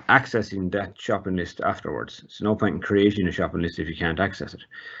is accessing that shopping list afterwards. It's no point in creating a shopping list if you can't access it.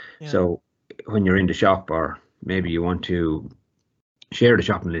 Yeah. So when you're in the shop, or maybe you want to share the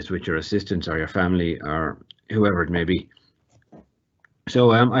shopping list with your assistants or your family or whoever it may be.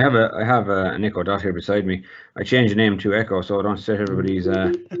 So I have an Echo Dot here beside me. I changed the name to Echo so I don't set everybody's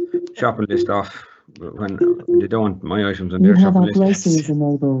shopping list off when they don't want my items on their shopping list. You have our groceries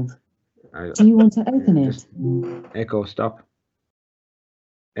enabled. Do you want to open it? Echo, stop.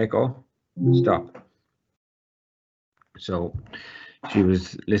 Echo, stop. So she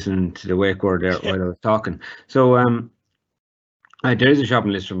was listening to the wake word there while I was talking. So there is a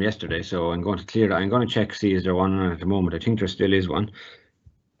shopping list from yesterday, so I'm going to clear that. I'm going to check, see is there one on at the moment. I think there still is one.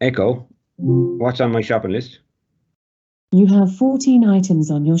 Echo, what's on my shopping list? You have 14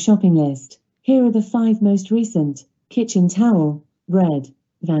 items on your shopping list. Here are the 5 most recent: kitchen towel, bread,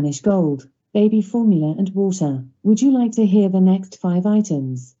 Vanish Gold, baby formula and water. Would you like to hear the next 5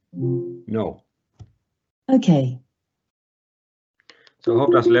 items? No. Okay. So I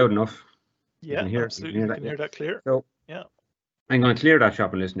hope that's loud enough. Yeah, absolutely. You can hear that clear. So yeah, I'm going to clear that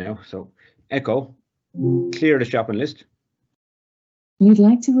shopping list now. So Echo, clear the shopping list. You'd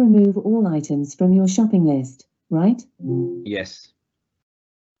like to remove all items from your shopping list, right? Yes.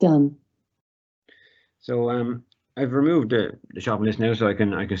 Done. So I've removed the shopping list now, so I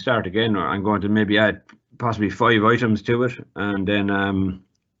can start again, or I'm going to maybe add possibly 5 items to it, and then I'm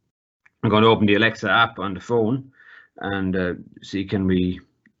going to open the Alexa app on the phone and see, can we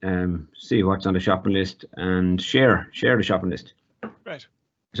see what's on the shopping list and share the shopping list. Right.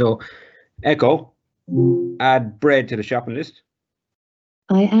 So Echo, add bread to the shopping list.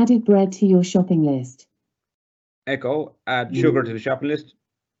 I added bread to your shopping list. Echo, add sugar to the shopping list.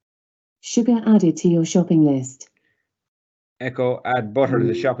 Sugar added to your shopping list. Echo, add butter to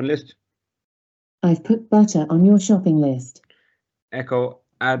the shopping list. I've put butter on your shopping list. Echo,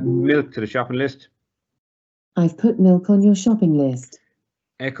 add milk to the shopping list. I've put milk on your shopping list.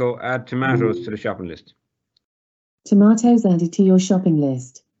 Echo, add tomatoes to the shopping list. Tomatoes added to your shopping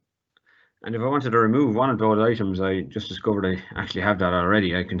list. And if I wanted to remove one of those items, I just discovered I actually have that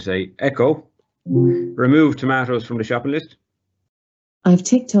already. I can say, Echo, remove tomatoes from the shopping list. I've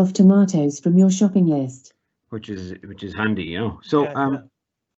ticked off tomatoes from your shopping list. Which is handy, you know. So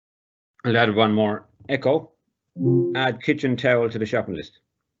I'll add one more. Echo, add kitchen towel to the shopping list.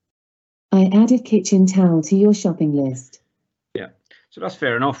 I added kitchen towel to your shopping list. Yeah, so that's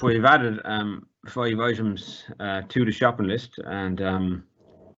fair enough. We've added 5 items to the shopping list, and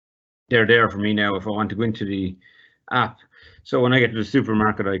they're there for me now if I want to go into the app. So when I get to the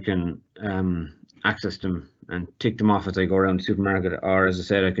supermarket, I can access them and tick them off as I go around the supermarket, or as I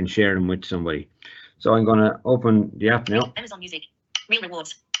said, I can share them with somebody. So I'm going to open the app now. Amazon Music, Real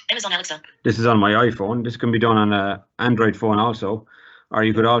Rewards, Amazon Alexa. This is on my iPhone. This can be done on an Android phone also, or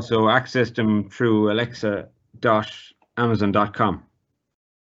you could also access them through alexa.amazon.com.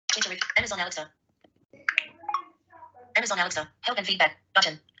 Amazon Alexa. Amazon Alexa, help and feedback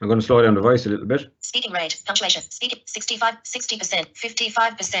button. I'm going to slow down the voice a little bit. Speaking rate, punctuation, speaking 65, 60%,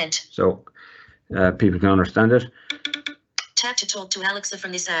 55%. So people can understand it. Tap to talk to Alexa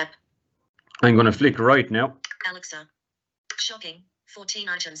from this app. I'm going to flick right now. Alexa. Shopping, 14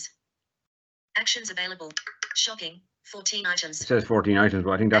 items. Actions available. Shopping, 14 items. It says 14 items,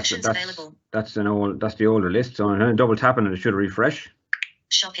 but I think Actions available. that's the older list. So I'm going to double tap and it should refresh.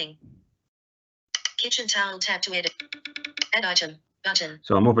 Shopping. Kitchen towel, tap to edit. Add item button.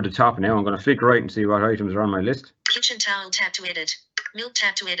 So I'm up at the top now. I'm going to flick right and see what items are on my list. Kitchen towel, tap to edit. Milk,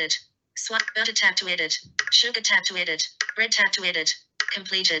 tap to edit. Swipe, butter, tap to edit. Sugar, tap to edit. Bread, tap to edit.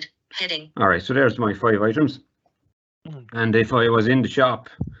 Completed. Heading. All right, so there's my 5 items. And if I was in the shop,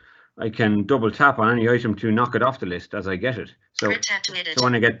 I can double tap on any item to knock it off the list as I get it. So, bread, tap to edit. So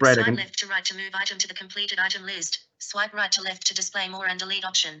when I get bread, Swipe I can left to right to move item to the completed item list. Swipe right to left to display more and delete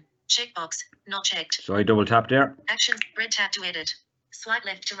option. Checkbox, not checked. So I double tap there. Actions, bread, tap to edit. Swipe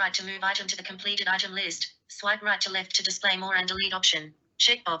left to right to move item to the completed item list. Swipe right to left to display more and delete option.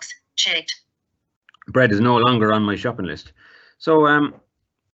 Checkbox, checked. Bread is no longer on my shopping list. So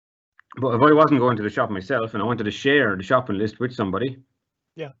but if I wasn't going to the shop myself and I wanted to share the shopping list with somebody,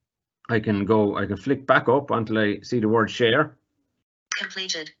 Yeah. I can flick back up until I see the word share.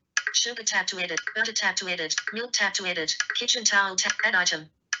 Completed. Sugar, tap to edit. Butter, tap to edit. Milk, tap to edit. Kitchen towel, tap. Add item.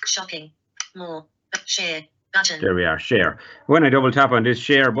 Shopping. More. Share. Button. There we are, share. When I double tap on this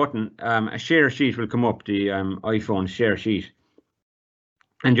share button, a share sheet will come up, the iPhone share sheet.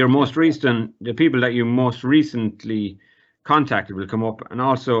 And the people that you most recently contacted will come up, and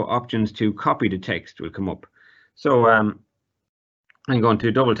also options to copy the text will come up. So I'm going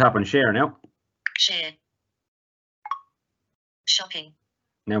to double tap on share now. Share. Shopping.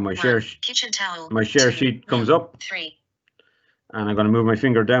 Now my 1. share Kitchen towel. my share 2. sheet comes Milk. up, 3. and I'm going to move my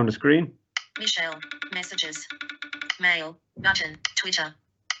finger down the screen. Michelle. Messages. Mail. Button. Twitter.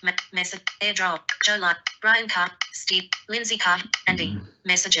 Message. AirDrop. Joe Light. Brian Carr. Steve. Lindsay Carr. Andy.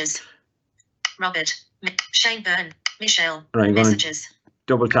 Messages. Robert. Shane Byrne. Michelle. Right, I'm going to Messages.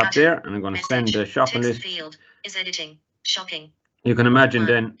 double tap Button. there, and I'm going to send the shopping Text list. field is editing. Shopping. You can imagine 1.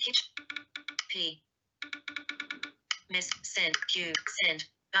 then. P. Send. Q. Send.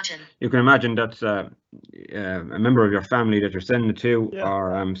 Button. You can imagine that's a member of your family that you're sending it to, Yeah.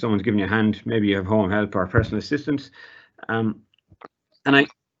 or someone's giving you a hand. Maybe you have home help or personal assistance. And I'm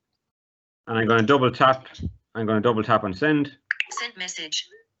going to double tap. I'm going to double tap on send. Send message.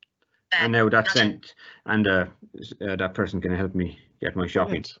 And now that's button. sent, and that person can help me get my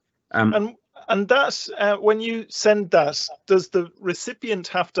shopping. Right. And that when you send that, does the recipient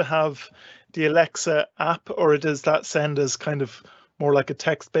have to have the Alexa app, or does that send as kind of more like a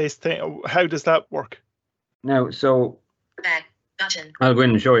text-based thing? How does that work? Now, so Back button. I'll go in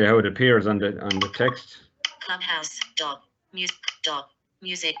and show you how it appears on the text. Clubhouse. Dog. Music. Dog.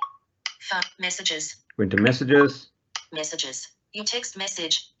 Music. Messages. Go into messages. Messages. Your text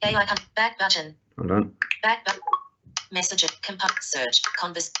message. AI. Back button. Hold on. Back button. Messages. Search.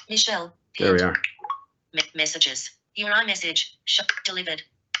 Converse. Michelle. There we are. Messages. Your iMessage. Delivered.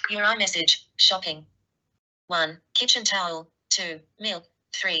 Your iMessage. Shopping. 1. Kitchen towel. 2. Milk.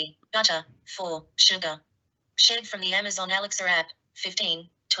 3. Butter. 4. Sugar. Shared from the Amazon Alexa app. 15.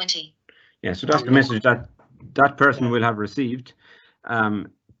 20. Yeah, so that's the message that person will have received.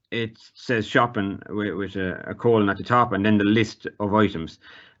 It says shopping with a colon at the top, and then the list of items.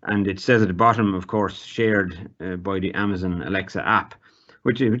 And it says at the bottom, of course, shared by the Amazon Alexa app,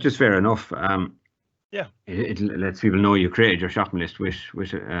 which is fair enough. Yeah. It lets people know you created your shopping list with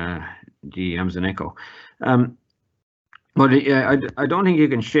the Amazon Echo. But I don't think you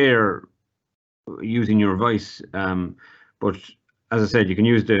can share using your voice. But as I said, you can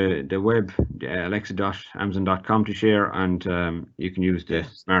use the web, alexa.amazon.com to share, and you can use the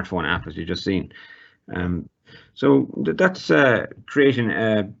smartphone app as you just seen. So that's creating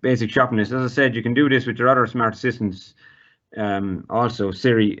a basic shopping list. As I said, you can do this with your other smart assistants. Also,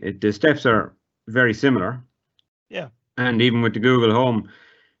 Siri. The steps are very similar. Yeah. And even with the Google Home,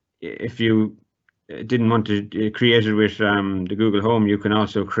 if you didn't want to create it with the Google Home, you can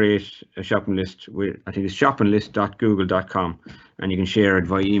also create a shopping list with, I think it's shoppinglist.google.com, and you can share it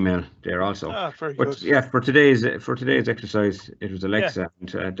via email there also. Very but good. yeah, for today's exercise, it was Alexa,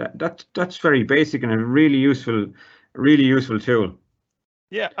 and that's very basic and a really useful tool.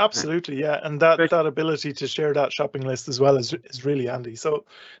 Yeah, absolutely. Yeah, and that ability to share that shopping list as well is really handy. So,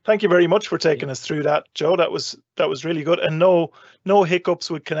 thank you very much for taking us through that, Joe. That was really good, and no hiccups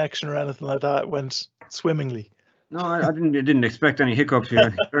with connection or anything like that. It went swimmingly. No, I didn't expect any hiccups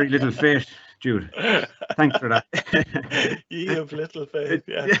here. Very little faith, Jude. Thanks for that. Ye have little faith.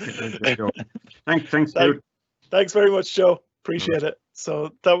 Yeah. Thanks, Jude. Thanks very much, Joe. Appreciate it.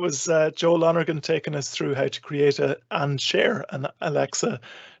 So that was Joe Lonergan taking us through how to create and share an Alexa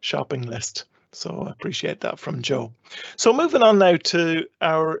shopping list. So I appreciate that from Joe. So moving on now to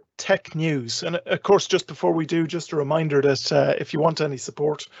our tech news. And of course, just before we do, just a reminder that if you want any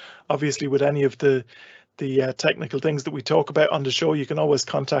support, obviously with any of the technical things that we talk about on the show, you can always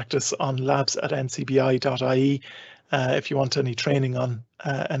contact us on labs@ncbi.ie if you want any training on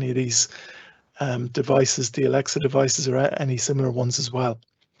any of these devices, the Alexa devices, or any similar ones as well.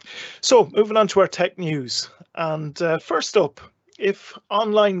 So moving on to our tech news. And first up, if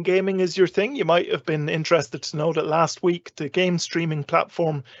online gaming is your thing, you might have been interested to know that last week the game streaming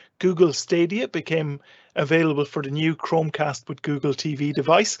platform Google Stadia became available for the new Chromecast with Google TV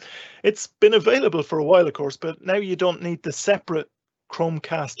device. It's been available for a while, of course, but now you don't need the separate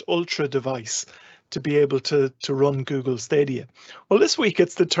Chromecast Ultra device to be able to run Google Stadia. Well, this week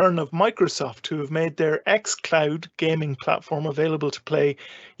it's the turn of Microsoft, who have made their xCloud gaming platform available to play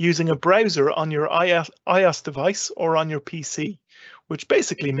using a browser on your iOS device or on your PC, which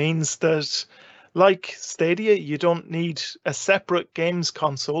basically means that, like Stadia, you don't need a separate games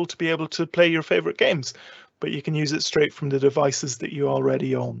console to be able to play your favorite games, but you can use it straight from the devices that you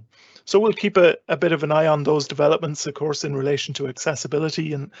already own. So we'll keep a bit of an eye on those developments, of course, in relation to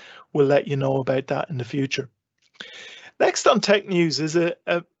accessibility, and we'll let you know about that in the future. Next on tech news is a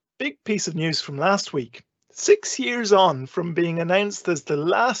big piece of news from last week. 6 years on from being announced as the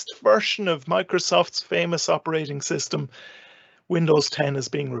last version of Microsoft's famous operating system, Windows 10 is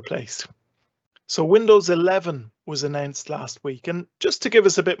being replaced. So Windows 11 was announced last week, and just to give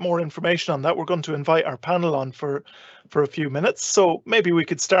us a bit more information on that, we're going to invite our panel on for a few minutes. So maybe we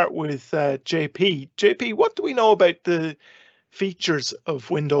could start with JP. JP, what do we know about the features of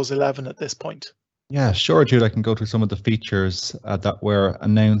Windows 11 at this point? Yeah, sure, Jude. I can go through some of the features that were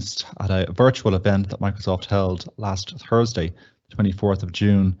announced at a virtual event that Microsoft held last Thursday, the 24th of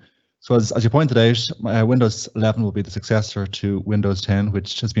June. So as you pointed out, Windows 11 will be the successor to Windows 10,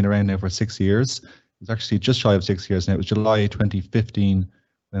 which has been around now for 6 years. It's actually just shy of 6 years now. It was July 2015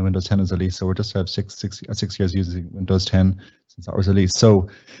 when Windows 10 was released. So we're just have six years using Windows 10 since that was released. So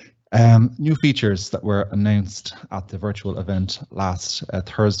new features that were announced at the virtual event last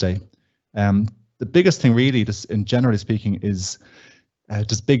Thursday. The biggest thing really, just in generally speaking, is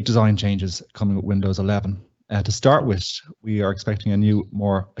just big design changes coming with Windows 11. To start with, we are expecting a new,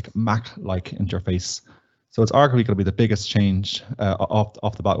 more like Mac-like interface. So it's arguably going to be the biggest change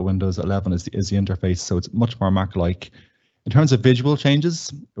off the bat with Windows 11 is the interface. So it's much more Mac-like. In terms of visual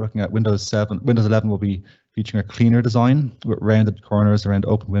changes, we're looking at Windows 11 will be featuring a cleaner design with rounded corners around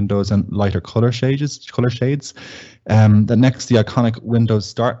open windows and lighter color shades. The next, the iconic Windows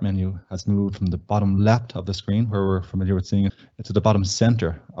Start menu has moved from the bottom left of the screen, where we're familiar with seeing it, to the bottom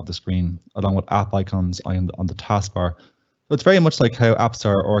center of the screen, along with app icons on the taskbar. So it's very much like how apps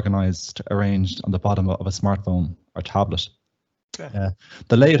are arranged on the bottom of a smartphone or tablet. Okay.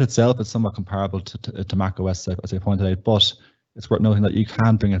 The layout itself is somewhat comparable to Mac OS, as I pointed out, but it's worth noting that you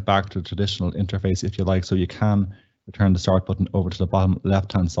can bring it back to the traditional interface if you like. So you can return the start button over to the bottom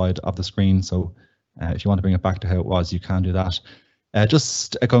left-hand side of the screen. So if you want to bring it back to how it was, you can do that.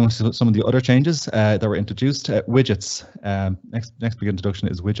 Just going to some of the other changes that were introduced. Widgets. Next big introduction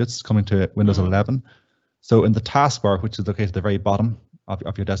is widgets coming to Windows 11. So in the taskbar, which is located at the very bottom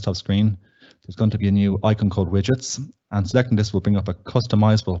of your desktop screen, there's going to be a new icon called widgets. And selecting this will bring up a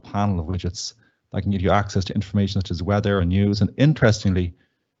customizable panel of widgets that can give you access to information such as weather and news. And interestingly,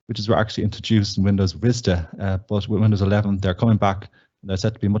 widgets were actually introduced in Windows Vista, but with Windows 11, they're coming back. And they're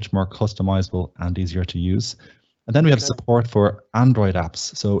set to be much more customizable and easier to use. And then we have support for Android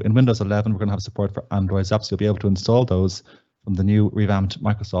apps. So in Windows 11, we're going to have support for Android apps. You'll be able to install those from the new revamped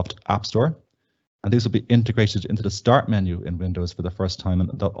Microsoft App Store. And these will be integrated into the Start menu in Windows for the first time. And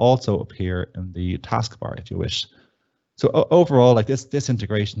they'll also appear in the taskbar if you wish. So overall, like this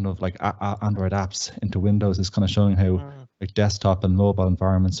integration of like Android apps into Windows is kind of showing how like desktop and mobile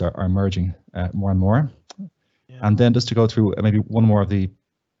environments are emerging more and more. Yeah. And then just to go through maybe one more of the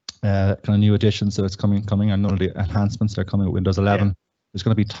kind of new additions that's coming, and none of the enhancements that are coming with Windows 11. Yeah. There's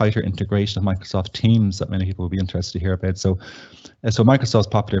going to be tighter integration of Microsoft Teams that many people will be interested to hear about. So Microsoft's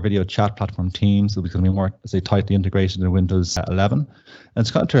popular video chat platform Teams will be going to be more, say, tightly integrated in Windows 11. And it's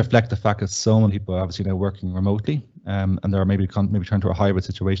going to reflect the fact that so many people are obviously now working remotely, and they're maybe trying to a hybrid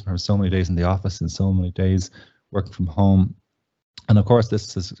situation where so many days in the office and so many days working from home. And of course,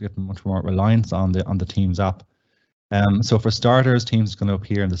 this is given much more reliance on the Teams app. So for starters, Teams is going to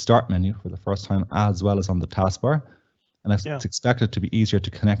appear in the Start menu for the first time, as well as on the taskbar. And it's expected to be easier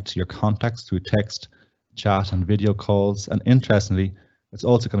to connect to your contacts through text, chat, and video calls. And interestingly, it's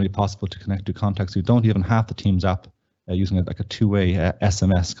also going to be possible to connect to contacts who don't even have the Teams app, using it like a two-way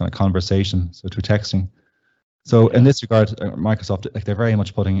SMS kind of conversation, so through texting. So in this regard, Microsoft, they're very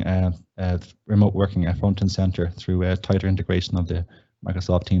much putting remote working at front and center through tighter integration of the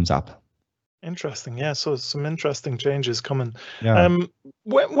Microsoft Teams app. Interesting, yeah. So some interesting changes coming. Yeah.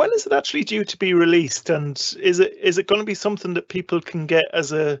 When is it actually due to be released, and is it going to be something that people can get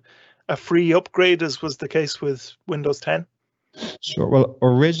as a free upgrade, as was the case with Windows 10? Sure. Well,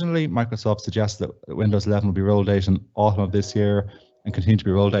 originally Microsoft suggested that Windows 11 will be rolled out in autumn of this year and continue to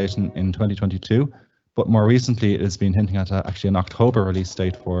be rolled out in 2022. But more recently, it has been hinting at actually an October release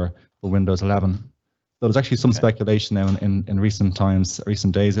date for Windows 11. There's actually some speculation now in recent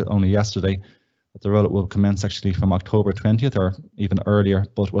days, only yesterday, that the rollout will commence actually from October 20th or even earlier,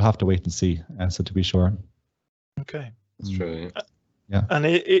 but we'll have to wait and see, so to be sure. Okay. That's true. Yeah. And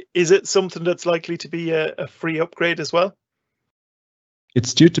is it something that's likely to be a free upgrade as well?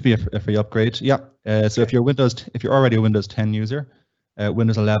 It's due to be a free upgrade, yeah. So if you're already a Windows 10 user,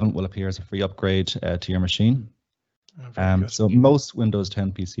 Windows 11 will appear as a free upgrade to your machine. So most Windows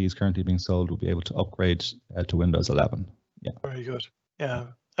 10 PCs currently being sold will be able to upgrade to Windows 11. Yeah. Very good. Yeah,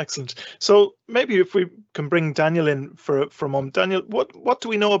 excellent. So maybe if we can bring Daniel in for a moment. Daniel, what do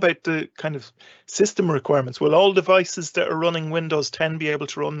we know about the kind of system requirements? Will all devices that are running Windows 10 be able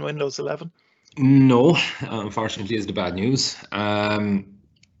to run Windows 11? No, unfortunately, is the bad news.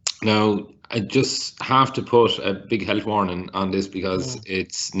 Now, I just have to put a big health warning on this because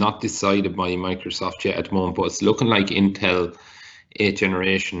it's not decided by Microsoft yet at the moment, but it's looking like Intel 8th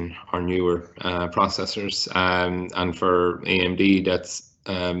generation or newer processors, and for AMD, that's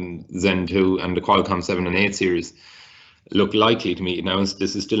Zen 2 and the Qualcomm 7 and 8 series look likely to meet. Now,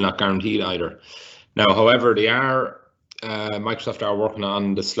 this is still not guaranteed either. Now, however, Microsoft are working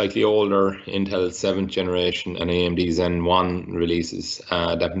on the slightly older Intel 7th generation and AMD Zen 1 releases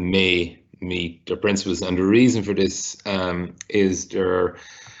that may meet their principles, and the reason for this is they're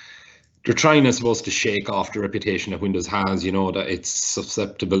trying, I suppose, to shake off the reputation that Windows has, that it's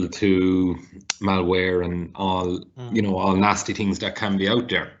susceptible to malware and all nasty things that can be out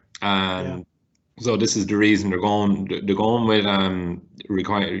there. So this is the reason they're going with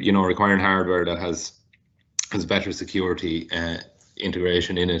requiring hardware that has better security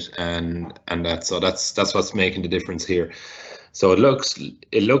integration in it, and that's what's making the difference here. So it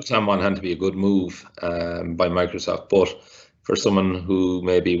looks on one hand to be a good move by Microsoft, but for someone who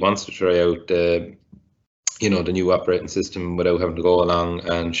maybe wants to try out the new operating system without having to go along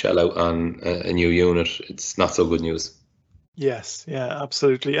and shell out on a new unit, it's not so good news. Yes, yeah,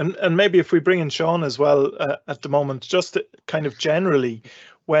 absolutely. And maybe if we bring in Sean as well at the moment, just kind of generally,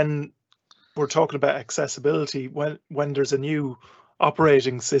 when we're talking about accessibility, when there's a new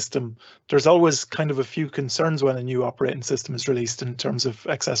operating system, there's always kind of a few concerns when a new operating system is released in terms of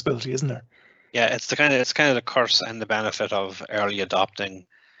accessibility, isn't there? Yeah, it's kind of the curse and the benefit of early adopting,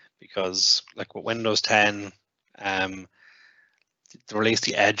 because like with Windows 10, they released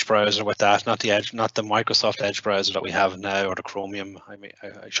the Edge browser with that, not the Microsoft Edge browser that we have now, or the Chromium,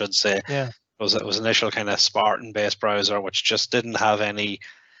 I should say. Yeah. It was initial kind of Spartan-based browser, which just didn't have any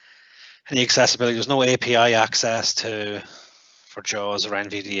accessibility. There's no API access for JAWS or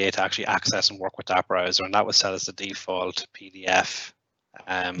NVDA to actually access and work with that browser, and that was set as the default PDF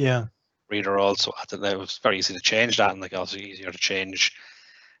reader also. It was very easy to change that, and also easier to change.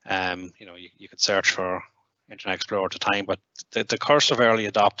 You could search for Internet Explorer at the time, but the curse of early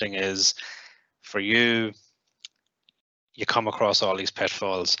adopting is for you come across all these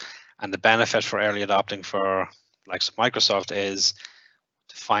pitfalls, and the benefit for early adopting for like Microsoft is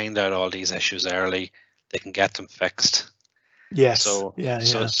to find out all these issues early. They can get them fixed. Yes. So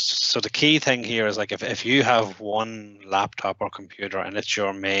the key thing here is, like, if you have one laptop or computer and it's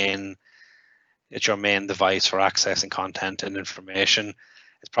your main device for accessing content and information,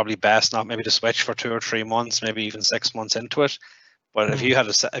 it's probably best not maybe to switch for 2 or 3 months, maybe even 6 months into it. But if you had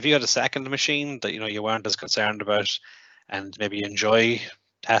a second machine that you weren't as concerned about, and maybe enjoy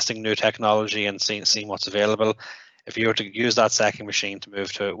testing new technology and seeing what's available, if you were to use that second machine to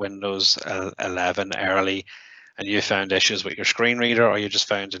move to Windows 11 early, and you found issues with your screen reader, or you just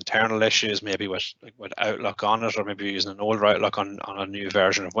found internal issues, maybe with Outlook on it, or maybe you're using an older Outlook on a new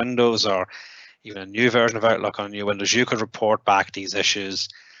version of Windows, or even a new version of Outlook on new Windows, you could report back these issues,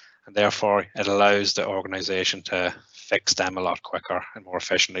 and therefore it allows the organization to fix them a lot quicker and more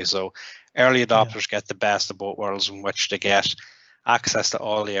efficiently. So early adopters get the best of both worlds, in which they get access to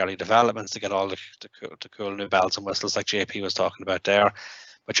all the early developments, to get all the cool new bells and whistles like JP was talking about there,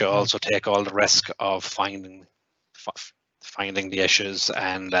 but you also take all the risk of finding the issues,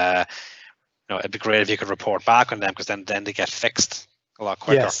 and it'd be great if you could report back on them, because then they get fixed a lot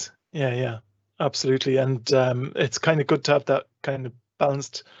quicker. Yes, yeah, absolutely. And it's kind of good to have that kind of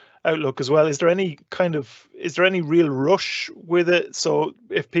balanced outlook as well. Is there any real rush with it? So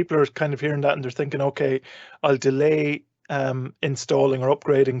if people are kind of hearing that and they're thinking, okay, I'll delay installing or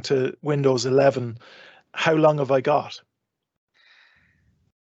upgrading to Windows 11, how long have I got?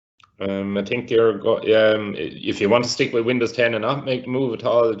 I think if you want to stick with Windows 10 and not make the move at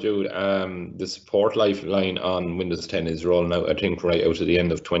all, Jude, the support lifeline on Windows 10 is rolling out, I think, right out to the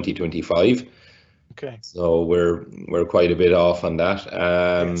end of 2025. Okay. So we're quite a bit off on that.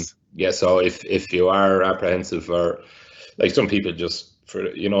 Yes. Yeah. So if you are apprehensive, or like some people just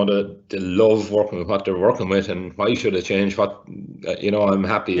they love working with what they're working with, and why should I change what I'm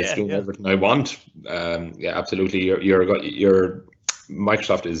happy. It's doing everything I want. Yeah, absolutely. Your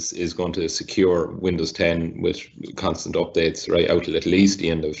Microsoft is going to secure Windows 10 with constant updates right out till at least the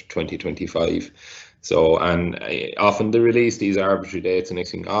end of 2025. So, and often they release these arbitrary dates and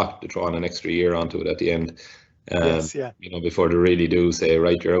next thing, they throw on an extra year onto it at the end. Before they really do say,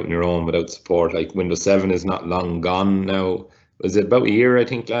 right, you're out on your own without support. Like Windows 7 is not long gone now. Was it about a year, I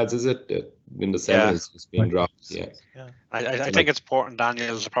think, lads, is it? Windows 7 is being dropped. Yeah. I think it's important,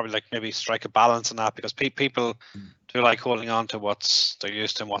 Daniel, to probably maybe strike a balance on that, because people do like holding on to what's they're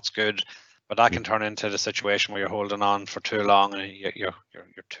used to and what's good, but that can turn into the situation where you're holding on for too long and you're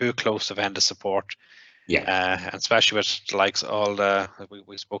too close to end of support. Yeah. And especially with the likes of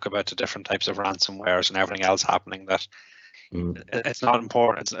we spoke about the different types of ransomwares and everything else happening, that it's not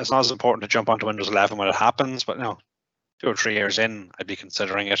important. It's not as important to jump onto Windows 11 when it happens, but 2 or 3 years in, I'd be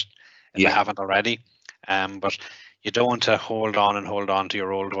considering it if I haven't already. But you don't want to hold on to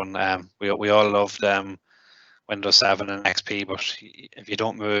your old one. We all loved Windows 7 and XP, but if you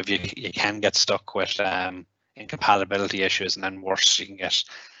don't move, you can get stuck with incompatibility issues, and then worse, you can get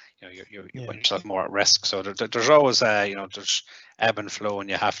you put yourself more at risk. So there's always there's ebb and flow, and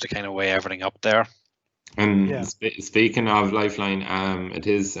you have to kind of weigh everything up there. And speaking of Lifeline, it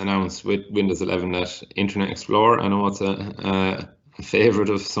is announced with Windows 11 that Internet Explorer, I know it's a favorite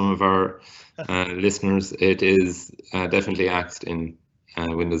of some of our listeners, it is definitely axed in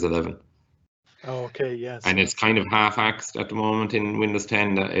Windows 11. Oh, okay, yes. And it's kind of half axed at the moment in Windows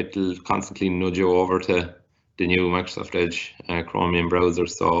 10, that it'll constantly nudge you over to the new Microsoft Edge Chromium browser.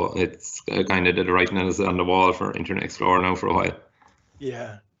 So it's kind of the writing is on the wall for Internet Explorer now for a while.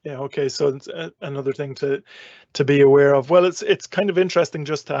 Yeah. Okay. So it's another thing to be aware of. Well, it's kind of interesting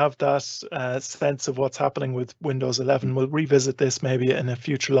just to have that sense of what's happening with Windows 11. We'll revisit this maybe in a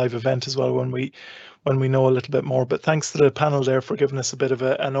future live event as well when we know a little bit more. But thanks to the panel there for giving us a bit of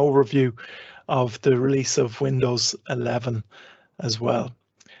an overview of the release of Windows 11 as well.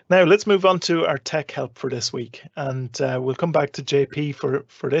 Now let's move on to our tech help for this week, and we'll come back to JP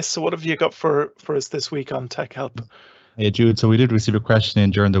for this. So what have you got for us this week on tech help? Hey Jude, so we did receive a question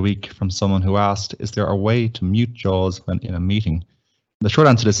in during the week from someone who asked, is there a way to mute JAWS when in a meeting? The short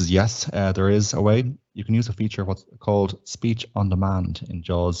answer to this is yes, there is a way. You can use a feature of what's called speech on demand in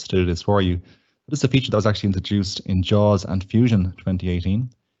JAWS to do this for you. This is a feature that was actually introduced in JAWS and Fusion 2018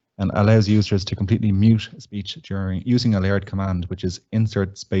 and allows users to completely mute speech during using a layered command, which is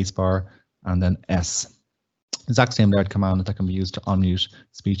insert spacebar and then S. Exact same layered command that can be used to unmute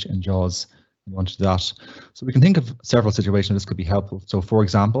speech in JAWS. We want to do that. So we can think of several situations this could be helpful. So for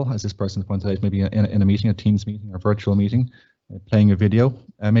example, as this person pointed out, maybe in a meeting, a Teams meeting or virtual meeting, playing a video,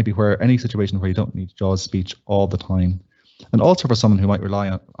 maybe where any situation where you don't need JAWS speech all the time. And also for someone who might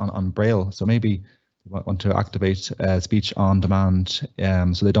rely on Braille. So maybe you might want to activate speech on demand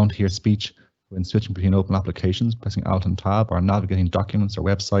so they don't hear speech when switching between open applications, pressing Alt and Tab, or navigating documents or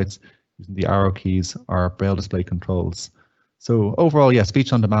websites using the arrow keys or Braille display controls. So overall, yeah,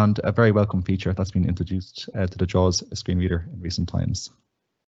 speech on demand, a very welcome feature that's been introduced to the JAWS screen reader in recent times.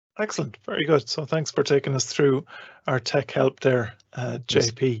 Excellent, very good. So thanks for taking us through our tech help there,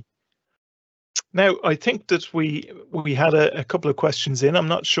 JP. Now, I think that we had a couple of questions in. I'm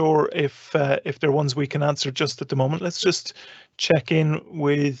not sure if they're ones we can answer just at the moment. Let's just check in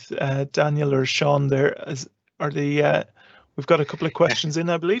with Daniel or Sean there. we've got a couple of questions in,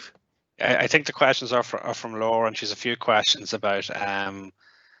 I believe. I think the questions are from Laura, and she's a few questions about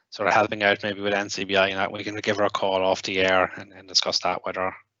sort of helping out maybe with NCBI, and that we can give her a call off the air and discuss that with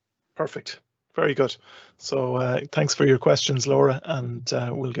her. Perfect. Very good. So thanks for your questions, Laura, and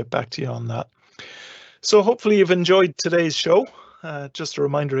we'll get back to you on that. So hopefully you've enjoyed today's show. Just a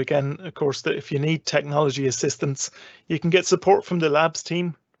reminder again, of course, that if you need technology assistance, you can get support from the Labs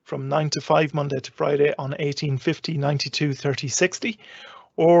team from 9 to 5 Monday to Friday on 1850 92 30 60,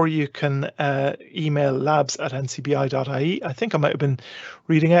 or you can email labs@ncbi.ie. I think I might have been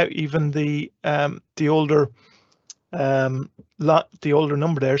reading out even the older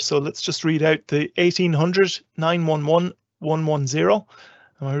number there. So let's just read out the 1800 911 110. Am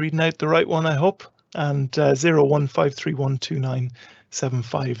I reading out the right one, I hope? And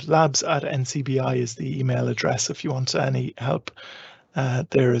 015312975. Labs@ncbi is the email address if you want any help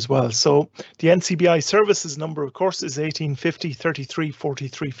there as well. So the NCBI services number, of course, is 1850 33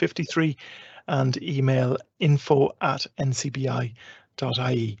 43 53, and email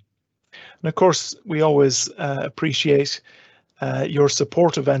info@ncbi.ie. And of course, we always appreciate your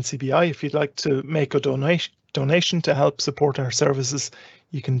support of NCBI. If you'd like to make a donation to help support our services,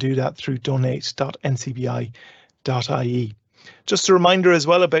 you can do that through donate.ncbi.ie. Just a reminder as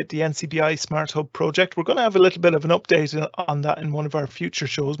well about the NCBI Smart Hub project. We're going to have a little bit of an update on that in one of our future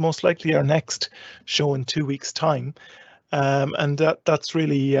shows, most likely our next show in 2 weeks' time. And that's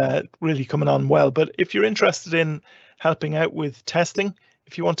really coming on well. But if you're interested in helping out with testing,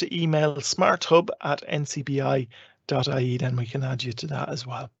 if you want to email smarthub@ncbi.ie, then we can add you to that as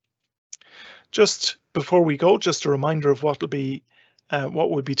well. Just before we go, just a reminder of what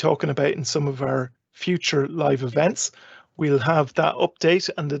we'll be talking about in some of our future live events. We'll have that update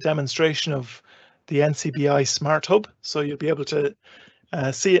and the demonstration of the NCBI Smart Hub, so you'll be able to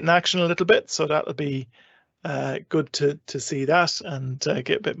see it in action a little bit. So that'll be good to see that and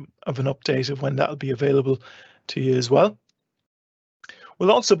get a bit of an update of when that'll be available to you as well.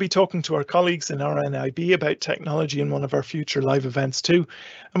 We'll also be talking to our colleagues in RNIB about technology in one of our future live events too.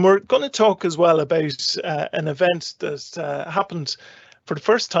 And we're going to talk as well about an event that happened for the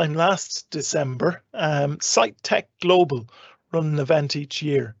first time last December. Site Tech Global run an event each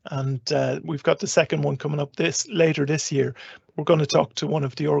year, and we've got the second one coming up later this year. We're going to talk to one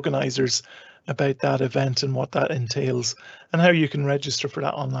of the organisers about that event and what that entails and how you can register for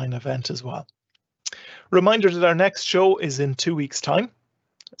that online event as well. Reminder that our next show is in 2 weeks' time.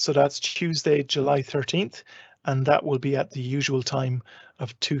 So that's Tuesday, July 13th, and that will be at the usual time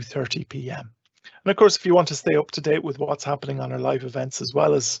of 2:30 p.m. And of course, if you want to stay up to date with what's happening on our live events, as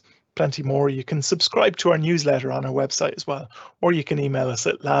well as plenty more, you can subscribe to our newsletter on our website as well, or you can email us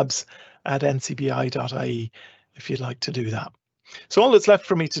at labs@ncbi.ie if you'd like to do that. So all that's left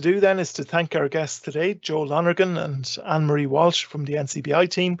for me to do then is to thank our guests today, Joe Lonergan and Anne-Marie Walsh from the NCBI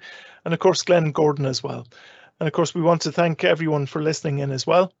team, and of course, Glenn Gordon as well. And of course, we want to thank everyone for listening in as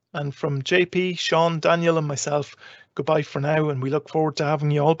well. And from JP, Sean, Daniel and myself, goodbye for now, and we look forward to having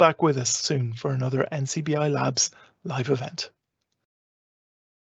you all back with us soon for another NCBI Labs live event.